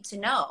actually need to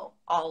know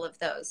all of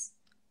those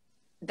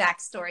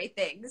backstory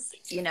things,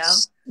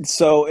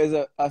 So is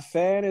a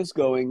fan is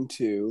going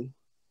to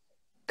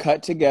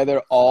cut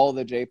together all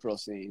the J-April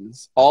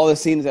scenes, all the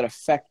scenes that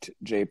affect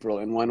J-April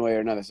in one way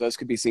or another. So those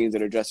could be scenes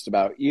that are just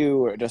about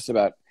you, or just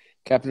about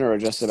Kepner, or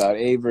just about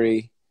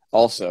Avery.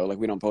 Also, like,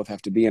 we don't both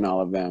have to be in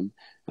all of them,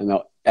 and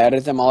they'll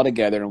edit them all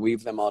together and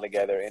weave them all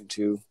together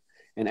into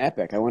an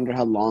epic. I wonder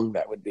how long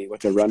that would be, what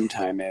the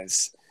runtime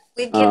is.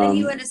 We've given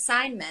you an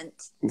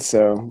assignment.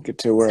 So get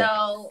to work.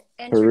 So,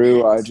 Peru,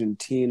 internet,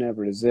 Argentina,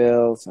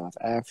 Brazil, South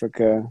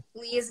Africa.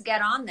 please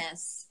get on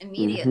this Mm-hmm.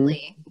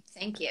 immediately.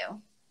 Thank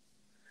you.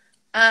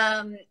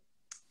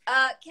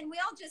 Can we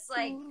all just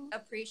like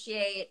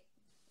appreciate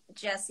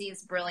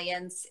Jesse's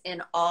brilliance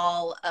in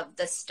all of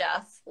the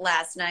stuff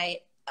last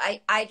night?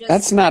 I just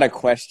That's not a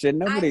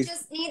question. I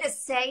just need to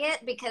say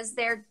it because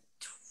there are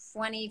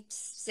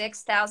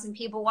 26,000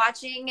 people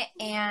watching,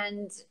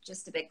 and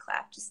just a big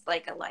clap, just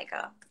like a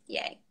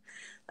yay,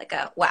 like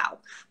a wow.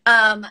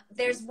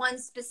 There's one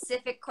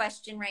specific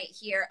question right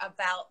here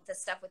about the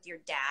stuff with your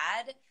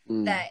dad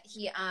that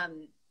he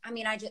I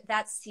mean,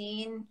 that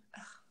scene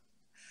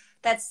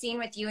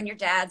with you and your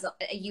dad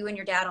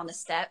on the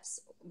steps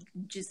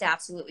just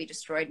absolutely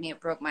destroyed me. It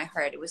broke my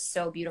heart. It was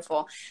so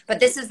beautiful. But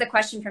this is the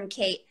question from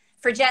Kate.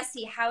 For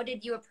Jesse, how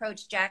did you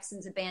approach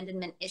Jackson's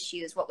abandonment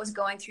issues? What was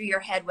going through your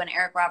head when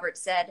Eric Roberts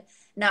said,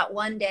 "Not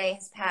one day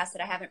has passed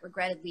that I haven't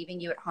regretted leaving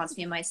you. It haunts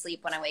me in my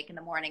sleep when I wake in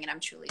the morning, and I'm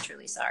truly,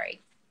 truly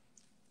sorry."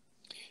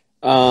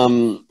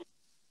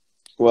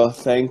 Well,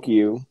 thank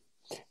you.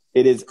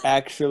 It is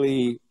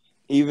actually,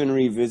 even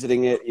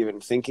revisiting it,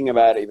 even thinking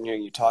about it, even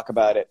hearing you talk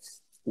about it,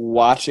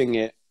 watching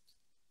it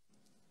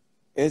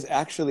is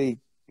actually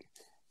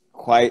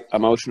quite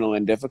emotional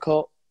and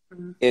difficult.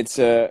 Mm-hmm. It's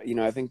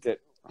I think that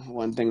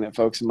one thing that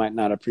folks might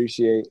not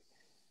appreciate,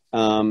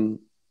 or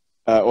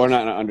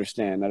not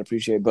understand, not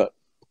appreciate, but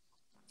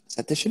it's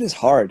that this shit is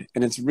hard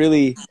and it's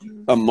really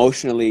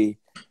emotionally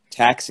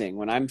taxing.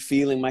 When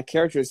my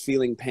character is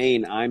feeling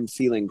pain, I'm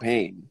feeling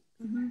pain.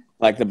 Mm-hmm.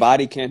 Like the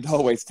body can't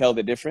always tell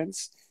the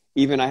difference.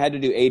 Even I had to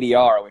do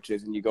ADR, which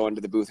is when you go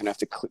into the booth and have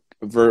to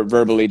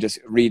verbally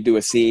just redo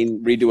a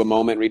scene, redo a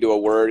moment, redo a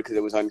word because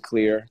it was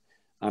unclear.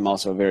 I'm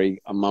also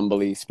a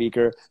mumbly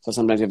speaker. So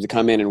sometimes you have to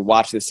come in and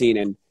watch the scene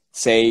and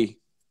say,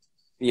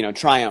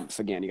 triumph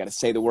again. You got to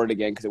say the word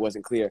again because it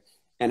wasn't clear.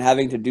 And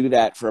having to do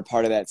that for a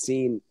part of that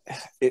scene,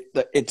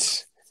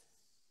 it's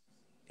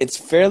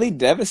fairly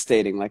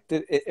devastating. Like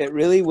it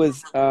really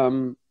was.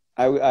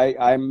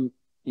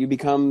 You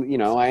become,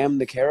 I am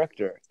the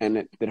character,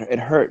 and it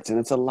hurts, and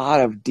it's a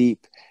lot of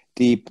deep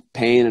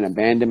pain and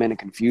abandonment and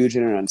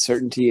confusion and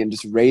uncertainty and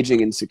just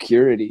raging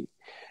insecurity.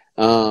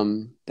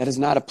 That is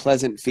not a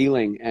pleasant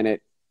feeling, and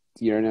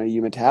you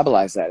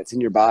metabolize that. It's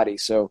in your body.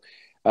 So,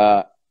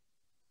 what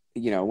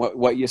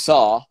you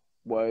saw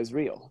was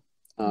real,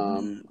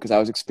 because I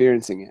was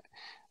experiencing it.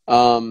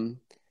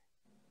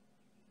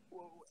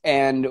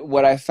 And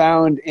what I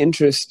found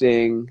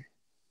interesting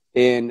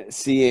in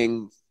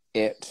seeing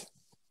it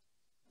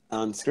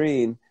on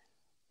screen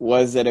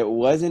was that it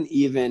wasn't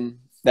even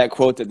that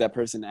quote that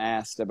person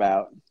asked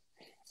about.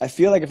 I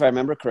feel like if I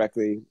remember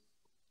correctly,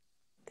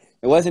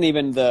 it wasn't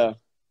even the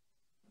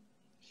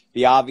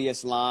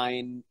obvious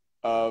line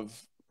of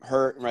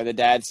hurt where the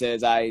dad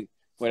says,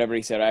 whatever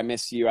he said, "I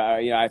miss you.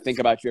 I think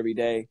about you every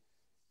day."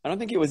 I don't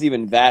think it was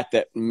even that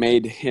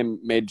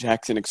made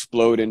Jackson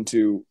explode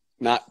into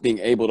not being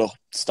able to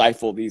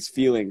stifle these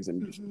feelings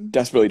and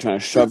desperately trying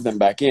to shove them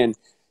back in.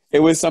 It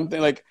was something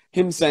like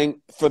him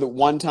saying for the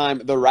one time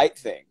the right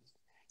thing,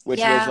 which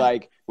was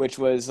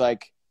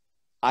like,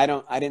 I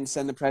didn't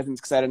send the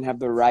presents because I didn't have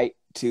the right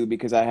to,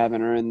 because I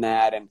haven't earned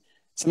that, and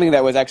something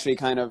that was actually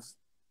kind of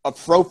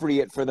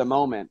appropriate for the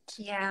moment.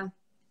 Yeah.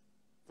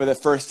 For the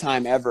first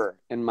time ever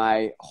in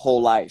my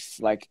whole life,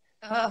 like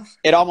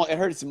it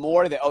hurts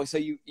more that so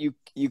you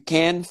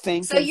can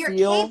think. So you're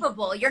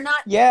capable. You're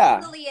not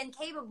totally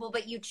incapable,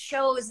 but you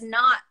chose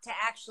not to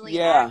actually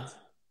act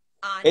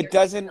on your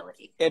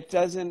capability. It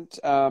doesn't.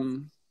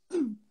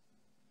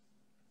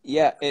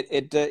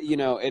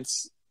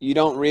 It's you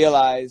don't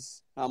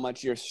realize how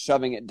much you're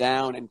shoving it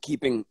down and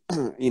keeping.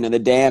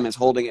 The dam is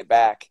holding it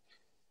back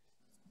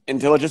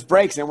until it just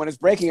breaks, and when it's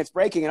breaking,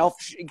 and I'll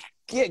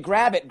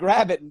grab it,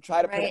 and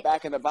try to put it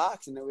back in the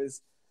box, and it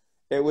was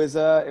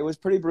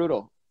pretty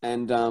brutal,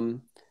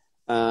 and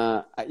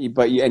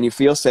you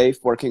feel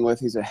safe working with.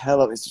 He's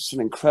just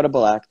an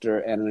incredible actor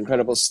and an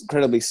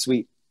incredibly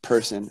sweet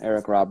person,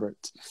 Eric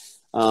Roberts.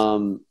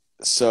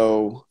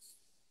 So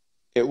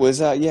it was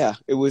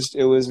it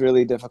was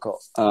really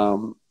difficult,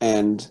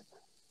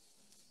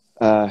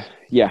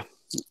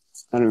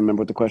 I don't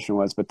remember what the question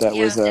was, but that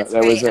was I don't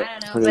know,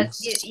 but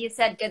you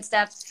said good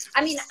stuff.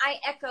 I mean, I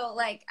echo,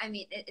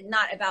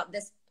 not about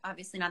this,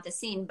 obviously not this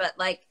scene, but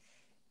like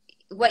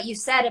what you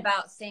said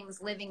about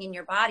things living in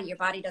your body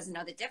doesn't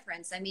know the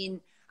difference. I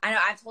mean, I know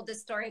I've told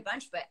this story a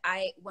bunch, but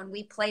when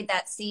we played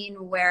that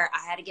scene where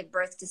I had to give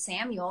birth to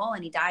Samuel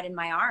and he died in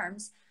my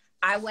arms,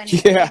 I went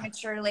into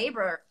premature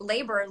labor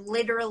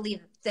literally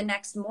the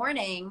next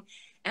morning,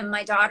 and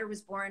my daughter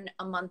was born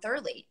a month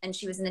early, and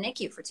she was in the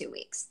NICU for 2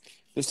 weeks.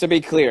 Just to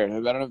be clear, I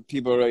don't know if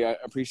people are really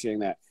appreciating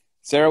that.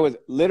 Sarah was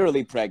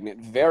literally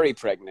pregnant, very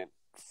pregnant,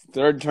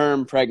 third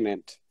term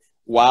pregnant,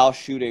 while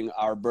shooting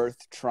our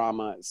birth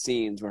trauma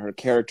scenes where her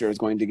character is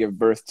going to give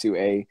birth to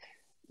a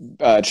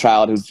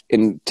child who's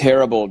in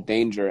terrible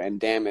danger and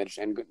damage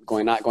and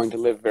not going to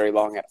live very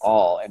long at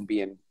all and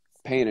be in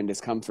pain and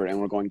discomfort, and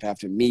we're going to have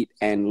to meet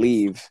and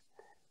leave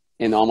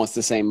in almost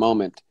the same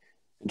moment.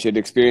 And she had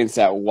experienced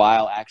that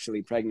while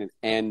actually pregnant,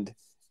 and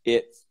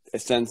it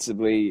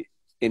ostensibly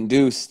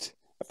induced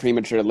a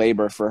premature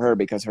labor for her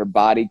because her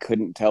body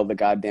couldn't tell the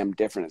goddamn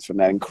difference from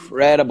that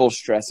incredible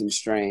stress and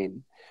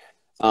strain.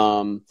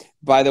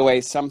 By the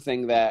way,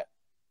 something that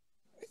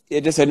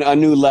it just a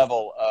new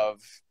level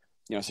of,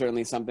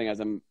 certainly something as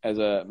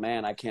a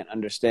man I can't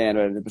understand,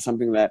 but it was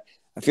something that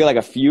I feel like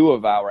a few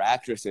of our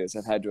actresses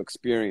have had to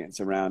experience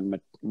around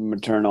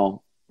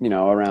maternal,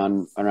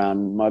 around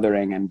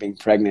mothering and being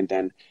pregnant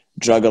and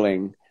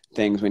juggling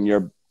things when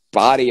your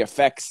body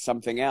affects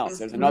something else.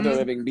 There's another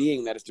living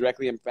being that is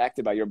directly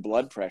impacted by your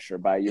blood pressure,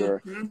 by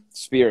your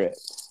spirit.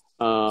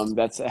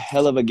 That's a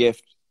hell of a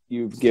gift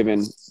you've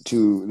given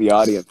to the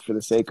audience for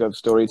the sake of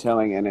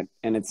storytelling,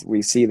 and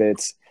we see that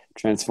it's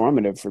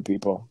transformative for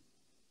people.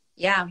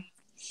 Yeah.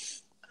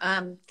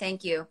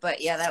 Thank you.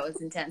 But yeah, that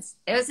was intense.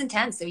 It was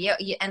intense. So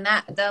and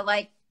the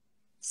like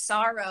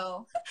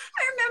sorrow.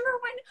 I remember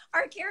when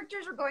our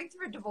characters were going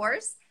through a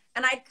divorce,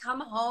 and I'd come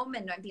home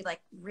and I'd be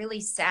like really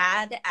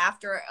sad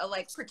after a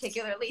like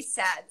particularly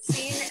sad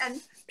scene,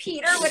 and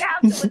Peter would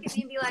have to look at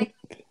me and be like,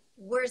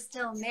 "We're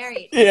still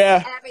married.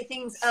 Yeah.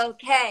 Everything's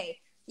okay.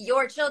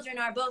 Your children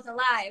are both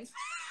alive.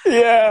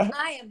 Yeah.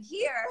 I am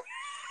here."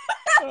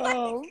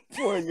 Oh,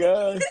 poor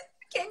guy.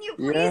 Can you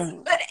please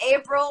put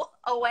April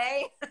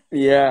away?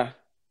 Yeah.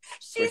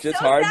 She's Which is so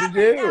hard to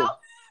do. Right now.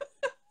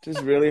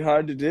 Just really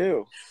hard to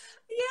do.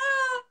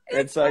 Yeah.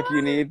 It's like hard.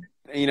 You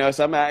need,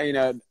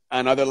 somehow,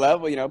 another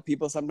level,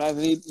 people sometimes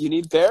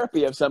need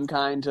therapy of some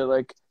kind to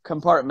like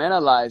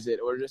compartmentalize it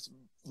or just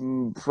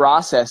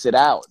process it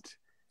out.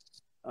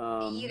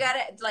 You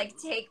gotta like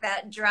take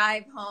that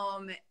drive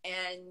home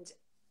and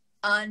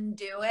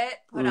undo it,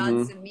 put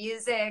on some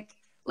music,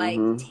 like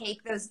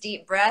take those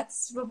deep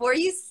breaths before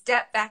you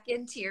step back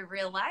into your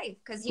real life,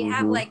 because you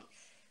have like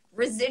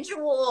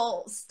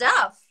residual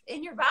stuff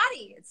in your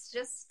body. It's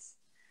just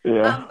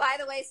by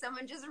the way,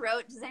 someone just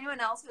wrote, does anyone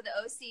else with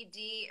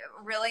OCD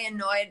really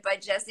annoyed by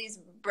Jesse's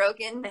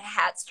broken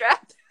hat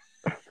strap?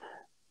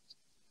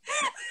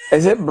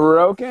 Is it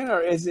broken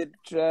or is it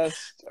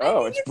just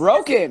it's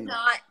broken?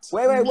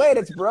 Wait,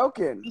 it's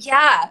broken.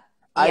 Yeah.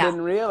 I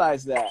didn't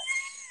realize that.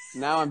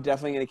 Now I'm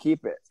definitely gonna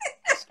keep it.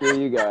 Screw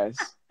you guys.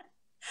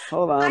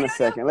 Hold on a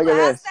second. Look at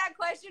this. I asked that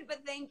question,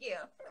 but thank you.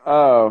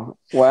 Oh,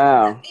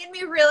 wow. That made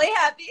me really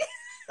happy.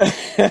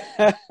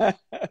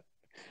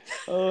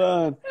 Hold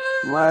on.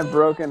 My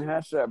broken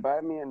hat strap.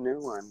 Buy me a new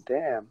one.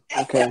 Damn.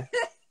 Okay.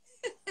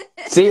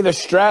 See, the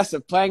stress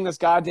of playing this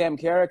goddamn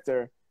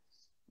character.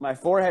 My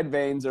forehead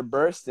veins are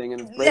bursting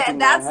and it's breaking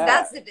my hat.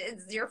 That's it.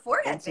 It's your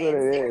forehead that's veins.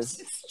 What it There's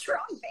is.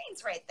 Strong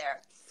veins right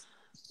there.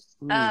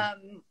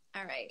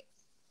 All right.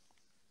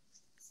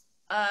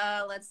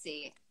 Let's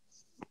see.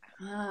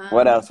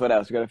 What else? We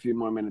got a few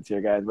more minutes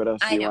here, guys. What else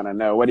do you want to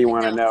know? What do you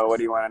want to know? What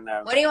do you want to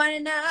know? What do you want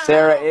to know?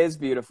 Sarah is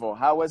beautiful.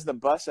 How was the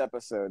bus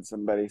episode?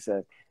 Somebody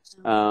said.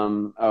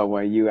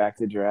 Well, you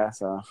acted your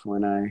ass off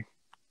when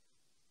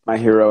my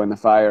hero in the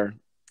fire.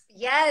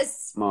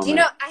 Yes. Moment. Do you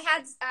know,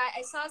 I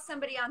saw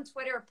somebody on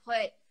Twitter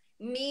put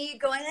me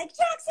going like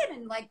Jackson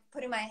and like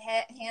putting my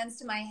hands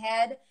to my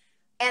head,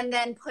 and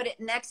then put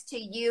it next to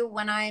you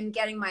when I'm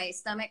getting my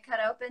stomach cut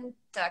open.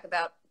 Talk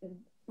about,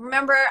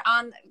 remember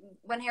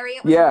when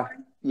Harriet was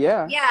born?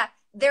 Yeah. Yeah.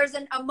 There's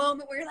a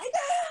moment where you're like,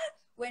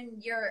 when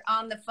you're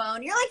on the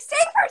phone, you're like,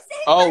 save her.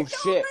 Oh,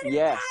 shit.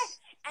 Yes.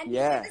 Die. And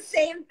you do the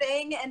same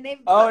thing, and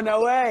they've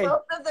no way.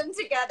 both of them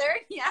together.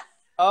 Yeah.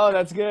 Oh,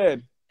 that's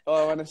good.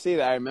 Oh, I want to see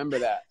that. I remember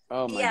that.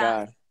 Oh my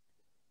God.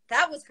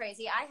 That was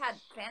crazy. I had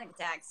panic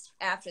attacks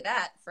after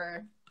that.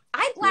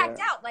 I blacked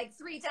out like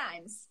 3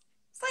 times,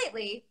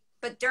 slightly,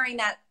 but during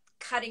that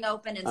cutting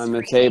open and on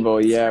the table,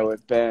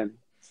 with Ben.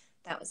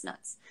 That was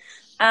nuts.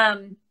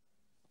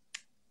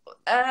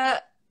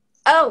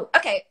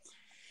 Okay.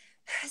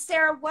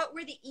 Sarah, what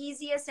were the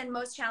easiest and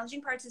most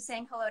challenging parts of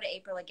saying hello to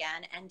April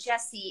again? And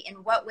Jesse, in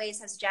what ways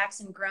has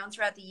Jackson grown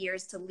throughout the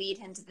years to lead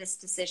him to this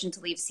decision to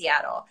leave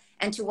Seattle?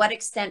 And to what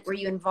extent were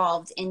you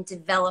involved in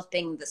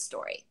developing the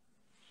story?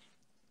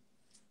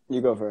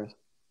 You go first.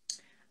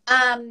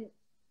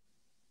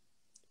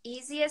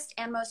 Easiest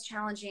and most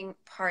challenging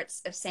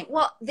parts of saying,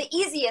 well, the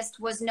easiest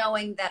was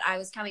knowing that I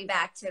was coming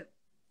back to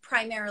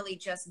primarily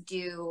just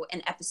do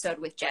an episode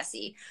with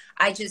Jesse.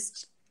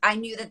 I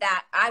knew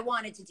that I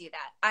wanted to do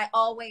that. I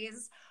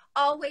always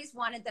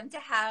wanted them to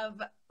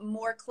have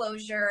more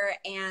closure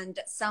and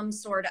some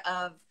sort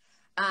of,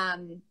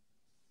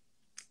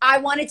 I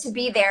wanted to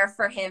be there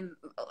for him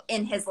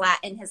in his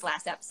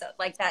last episode.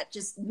 Like, that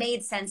just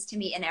made sense to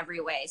me in every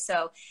way.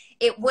 So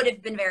it would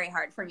have been very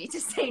hard for me to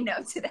say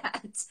no to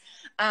that.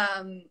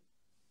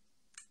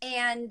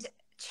 And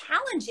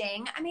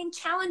challenging,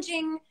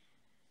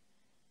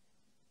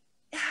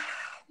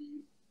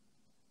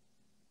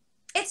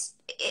 it's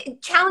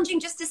challenging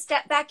just to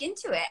step back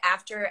into it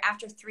after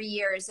 3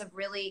 years of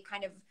really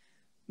kind of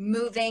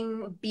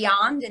moving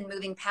beyond and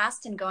moving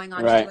past and going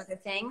on to other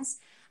things.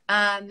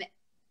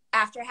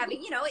 After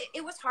having,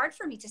 it was hard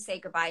for me to say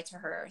goodbye to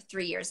her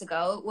 3 years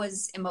ago. It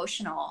was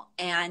emotional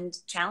and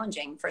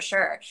challenging for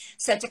sure.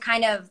 So to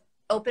kind of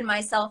open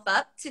myself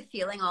up to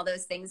feeling all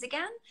those things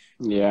again.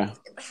 Yeah.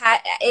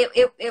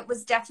 It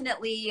was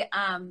definitely,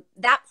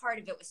 that part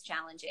of it was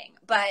challenging,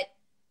 but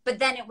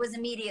then it was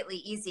immediately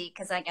easy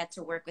because I get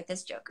to work with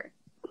this Joker.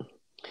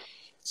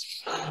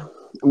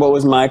 What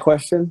was my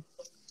question?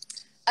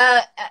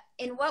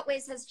 In what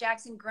ways has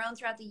Jackson grown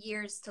throughout the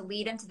years to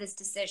lead him to this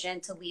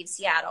decision to leave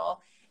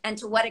Seattle? And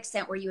to what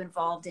extent were you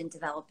involved in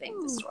developing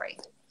the story?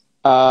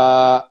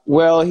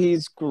 Well,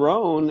 he's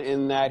grown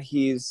in that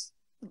he's,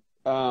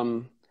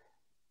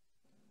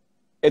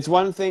 it's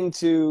one thing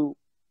to,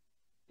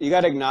 you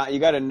got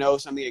to know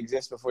something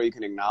exists before you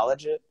can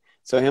acknowledge it.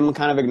 So him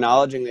kind of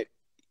acknowledging that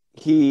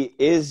he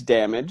is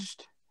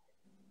damaged,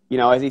 you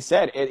know, as he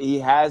said, he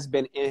has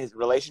been, his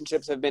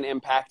relationships have been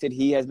impacted.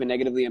 He has been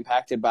negatively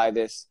impacted by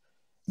this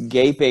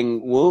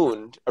gaping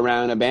wound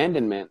around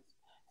abandonment.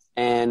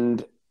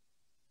 And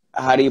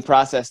how do you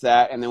process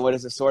that? And then what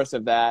is the source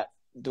of that?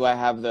 Do I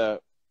have the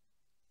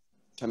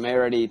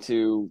temerity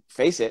to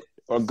face it,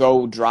 or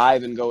go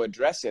drive and go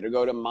address it, or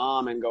go to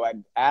mom and go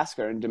ask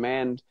her and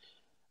demand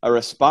a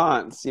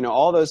response? You know,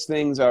 all those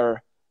things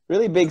are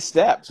really big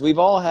steps. We've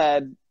all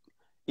had,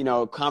 you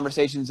know,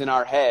 conversations in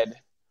our head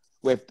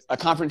with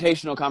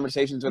confrontational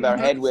conversations with our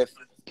head with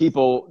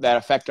people that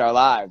affect our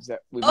lives that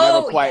we've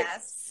never quite,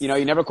 you know,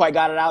 you never quite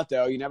got it out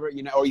though. You never,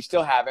 you know, or you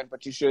still haven't,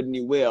 but you should and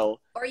you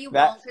will. Or you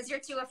won't because you're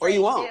too afraid. Or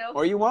you won't. To.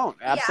 Or you won't.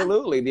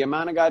 Absolutely. Yeah. The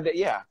amount of God that,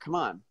 yeah, come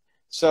on.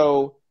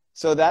 So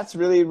that's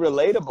really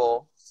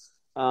relatable.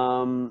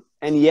 And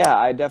yeah,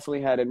 I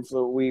definitely had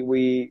influence.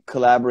 We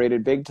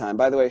collaborated big time.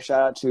 By the way,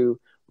 shout out to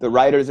the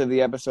writers of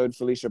the episode,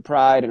 Felicia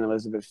Pride and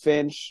Elizabeth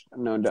Finch,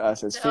 known to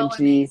us as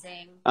Finchy.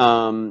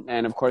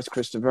 And of course,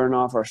 Krista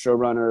Vernoff, our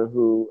showrunner,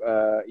 who,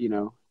 you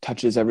know,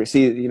 touches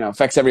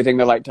affects everything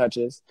the light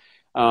touches,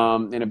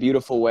 in a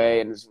beautiful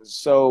way. And this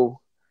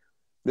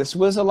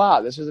was a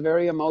lot. This was a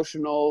very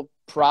emotional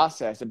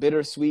process, a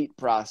bittersweet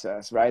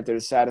process, right?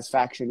 There's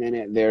satisfaction in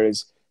it.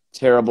 There's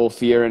terrible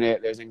fear in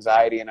it. There's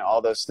anxiety in it,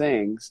 all those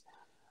things.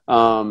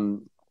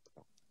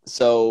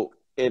 So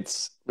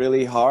it's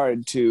really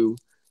hard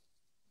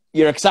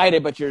you're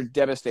excited, but you're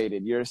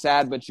devastated. You're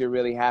sad, but you're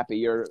really happy.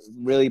 You're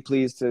really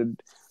pleased to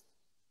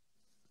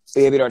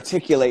be able to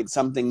articulate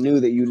something new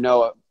that, you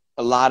know,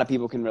 a lot of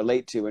people can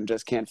relate to and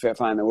just can't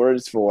find the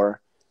words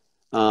for.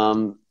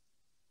 But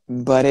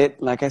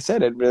like I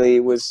said, it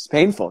really was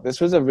painful. This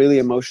was a really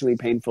emotionally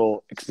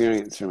painful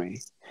experience for me.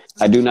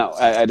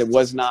 It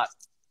was not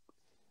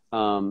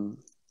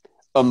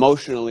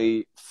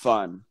emotionally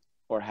fun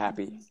or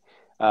happy.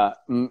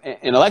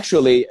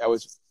 Intellectually, I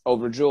was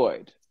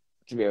overjoyed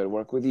to be able to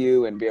work with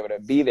you and be able to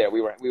be there.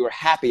 We were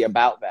happy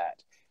about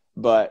that,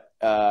 but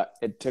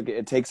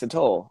it takes a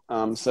toll.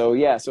 So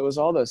it was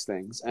all those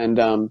things.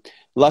 And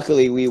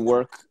luckily we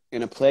work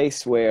in a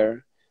place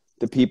where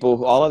the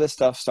people, all of this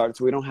stuff starts.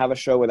 We don't have a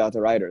show without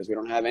the writers. We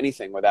don't have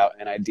anything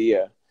without an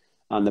idea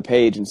on the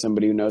page and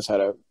somebody who knows how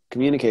to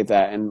communicate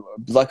that. And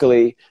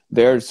luckily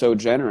they're so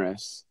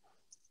generous,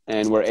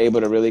 and we're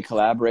able to really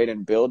collaborate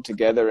and build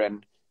together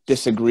and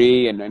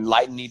disagree and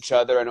enlighten each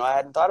other. And I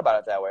hadn't thought about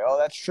it that way. Oh,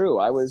 that's true.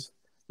 I was,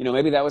 you know,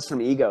 maybe that was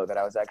from ego that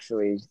I was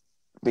actually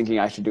thinking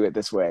I should do it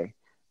this way,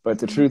 but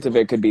the truth of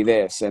it could be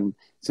this. And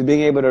so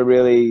being able to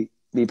really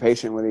be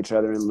patient with each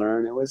other and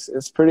learn,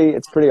 it's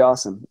pretty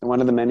awesome. And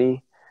one of the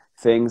many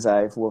things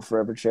I will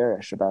forever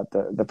cherish about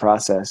the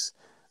process.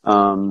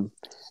 And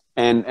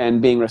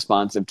being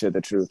responsive to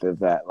the truth of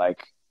that,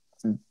 like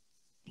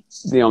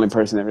the only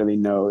person that really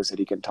knows that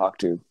he can talk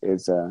to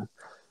is,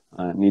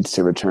 needs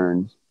to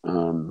return,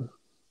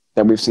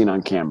 that we've seen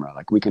on camera.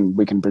 Like we can,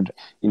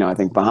 you know, I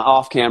think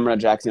off camera,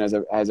 Jackson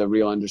has a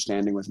real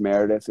understanding with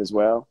Meredith as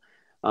well.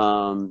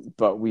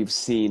 But we've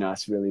seen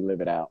us really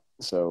live it out.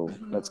 So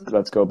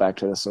let's go back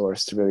to the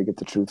source to really get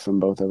the truth from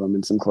both of them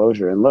and some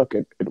closure. And look,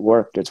 it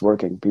worked. It's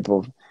working.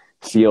 People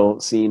feel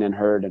seen and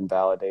heard and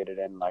validated,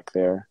 and like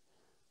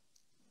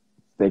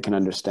they can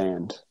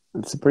understand.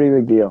 It's a pretty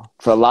big deal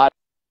for a lot.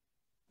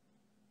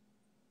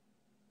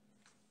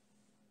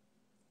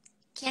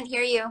 Can't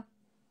hear you.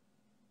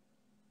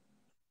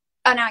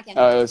 Oh, now I can.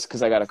 Oh, it was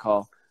because I got a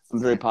call. I'm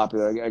very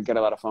popular. I get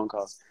a lot of phone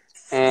calls.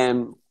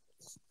 And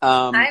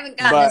I haven't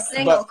gotten a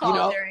single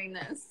call during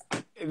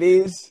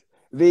this.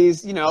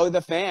 These, you know,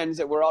 the fans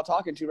that we're all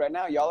talking to right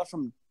now, y'all are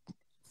from,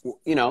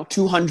 you know,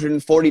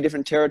 240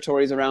 different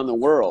territories around the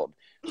world,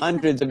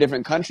 hundreds of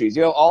different countries.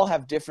 You know, all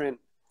have different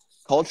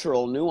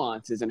cultural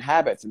nuances and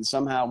habits, and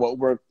somehow what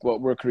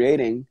we're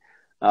creating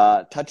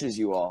touches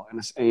you all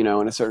in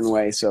a certain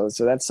way. So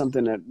that's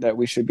something that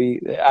we should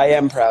be. I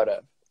am proud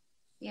of.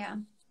 Yeah.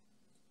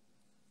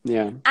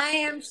 Yeah. I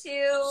am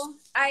too.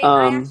 I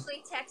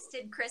actually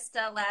texted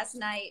Krista last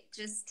night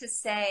just to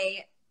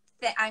say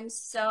that I'm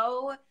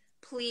so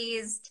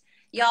pleased.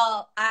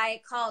 Y'all,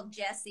 I called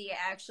Jesse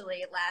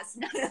actually last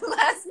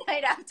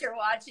night after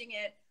watching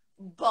it,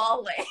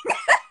 bawling.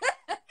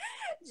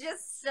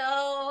 Just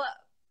so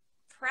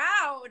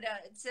proud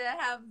to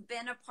have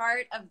been a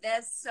part of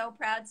this. So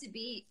proud to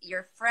be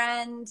your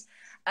friend,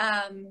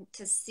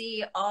 to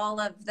see all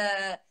of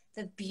the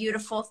the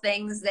beautiful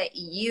things that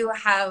you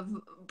have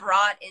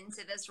brought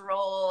into this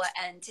role,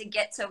 and to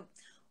get to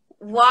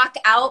walk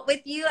out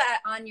with you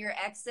on your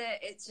exit.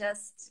 It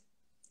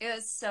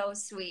was so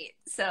sweet.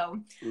 So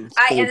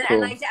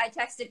I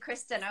texted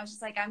Kristen. I was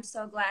just like, I'm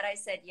so glad I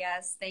said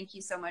yes. Thank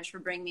you so much for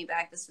bringing me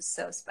back. This was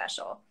so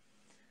special.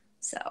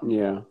 So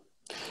yeah.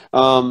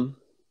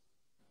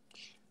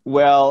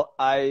 Well,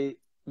 I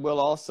will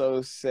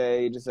also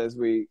say, just as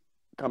we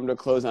come to a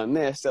close on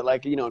this, that,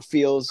 like, it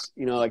feels,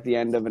 like the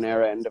end of an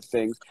era, end of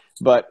things.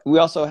 But we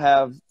also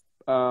have,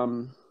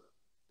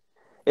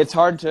 it's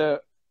hard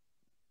to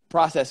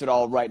process it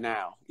all right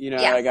now.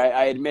 Yeah. Like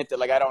I admit that,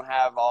 like, I don't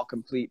have all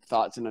complete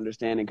thoughts and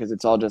understanding because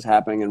it's all just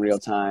happening in real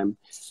time.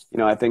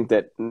 I think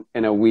that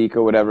in a week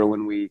or whatever,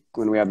 when we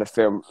have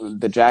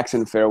the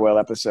Jackson farewell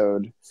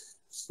episode,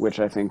 which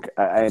I think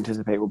I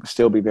anticipate will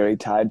still be very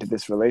tied to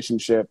this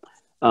relationship,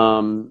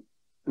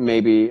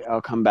 maybe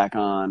I'll come back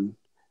on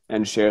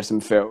and share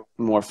some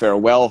more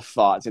farewell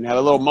thoughts, and have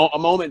a little a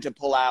moment to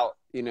pull out,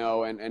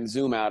 and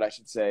zoom out, I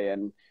should say,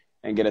 and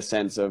get a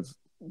sense of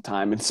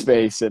time and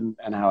space and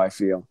how I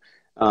feel.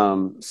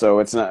 So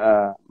it's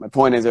not, my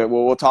point is that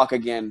we'll talk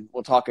again.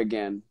 We'll talk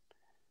again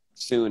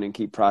soon and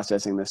keep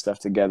processing this stuff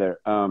together.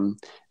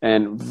 And,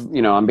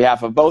 on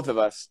behalf of both of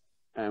us,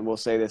 and we'll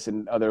say this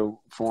in other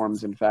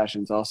forms and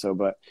fashions also,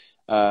 but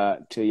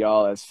to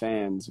y'all as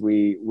fans,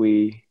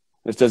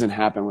 this doesn't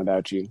happen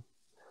without you.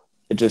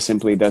 It just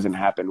simply doesn't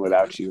happen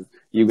without you.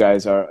 You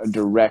guys are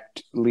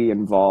directly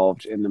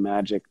involved in the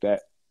magic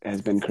that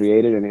has been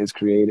created and is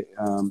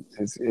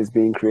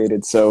being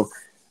created. So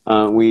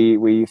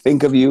we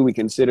think of you, we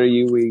consider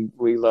you,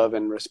 we love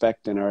and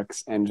respect and are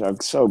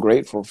so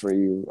grateful for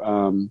you.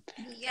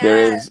 Yes.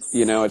 There is,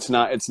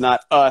 it's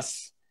not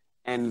us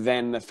and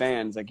then the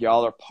fans. Like,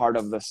 y'all are part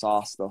of the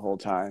sauce the whole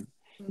time.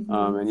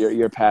 Mm-hmm. And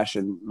your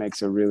passion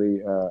makes a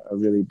really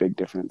big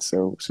difference.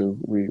 So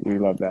we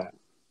love that.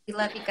 We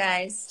love you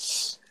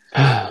guys.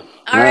 All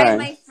right,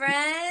 my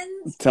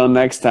friends. Until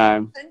next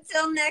time.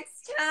 Until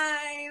next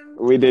time.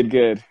 We did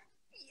good.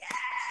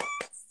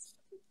 Yes.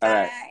 All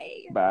Bye.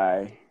 right.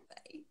 Bye.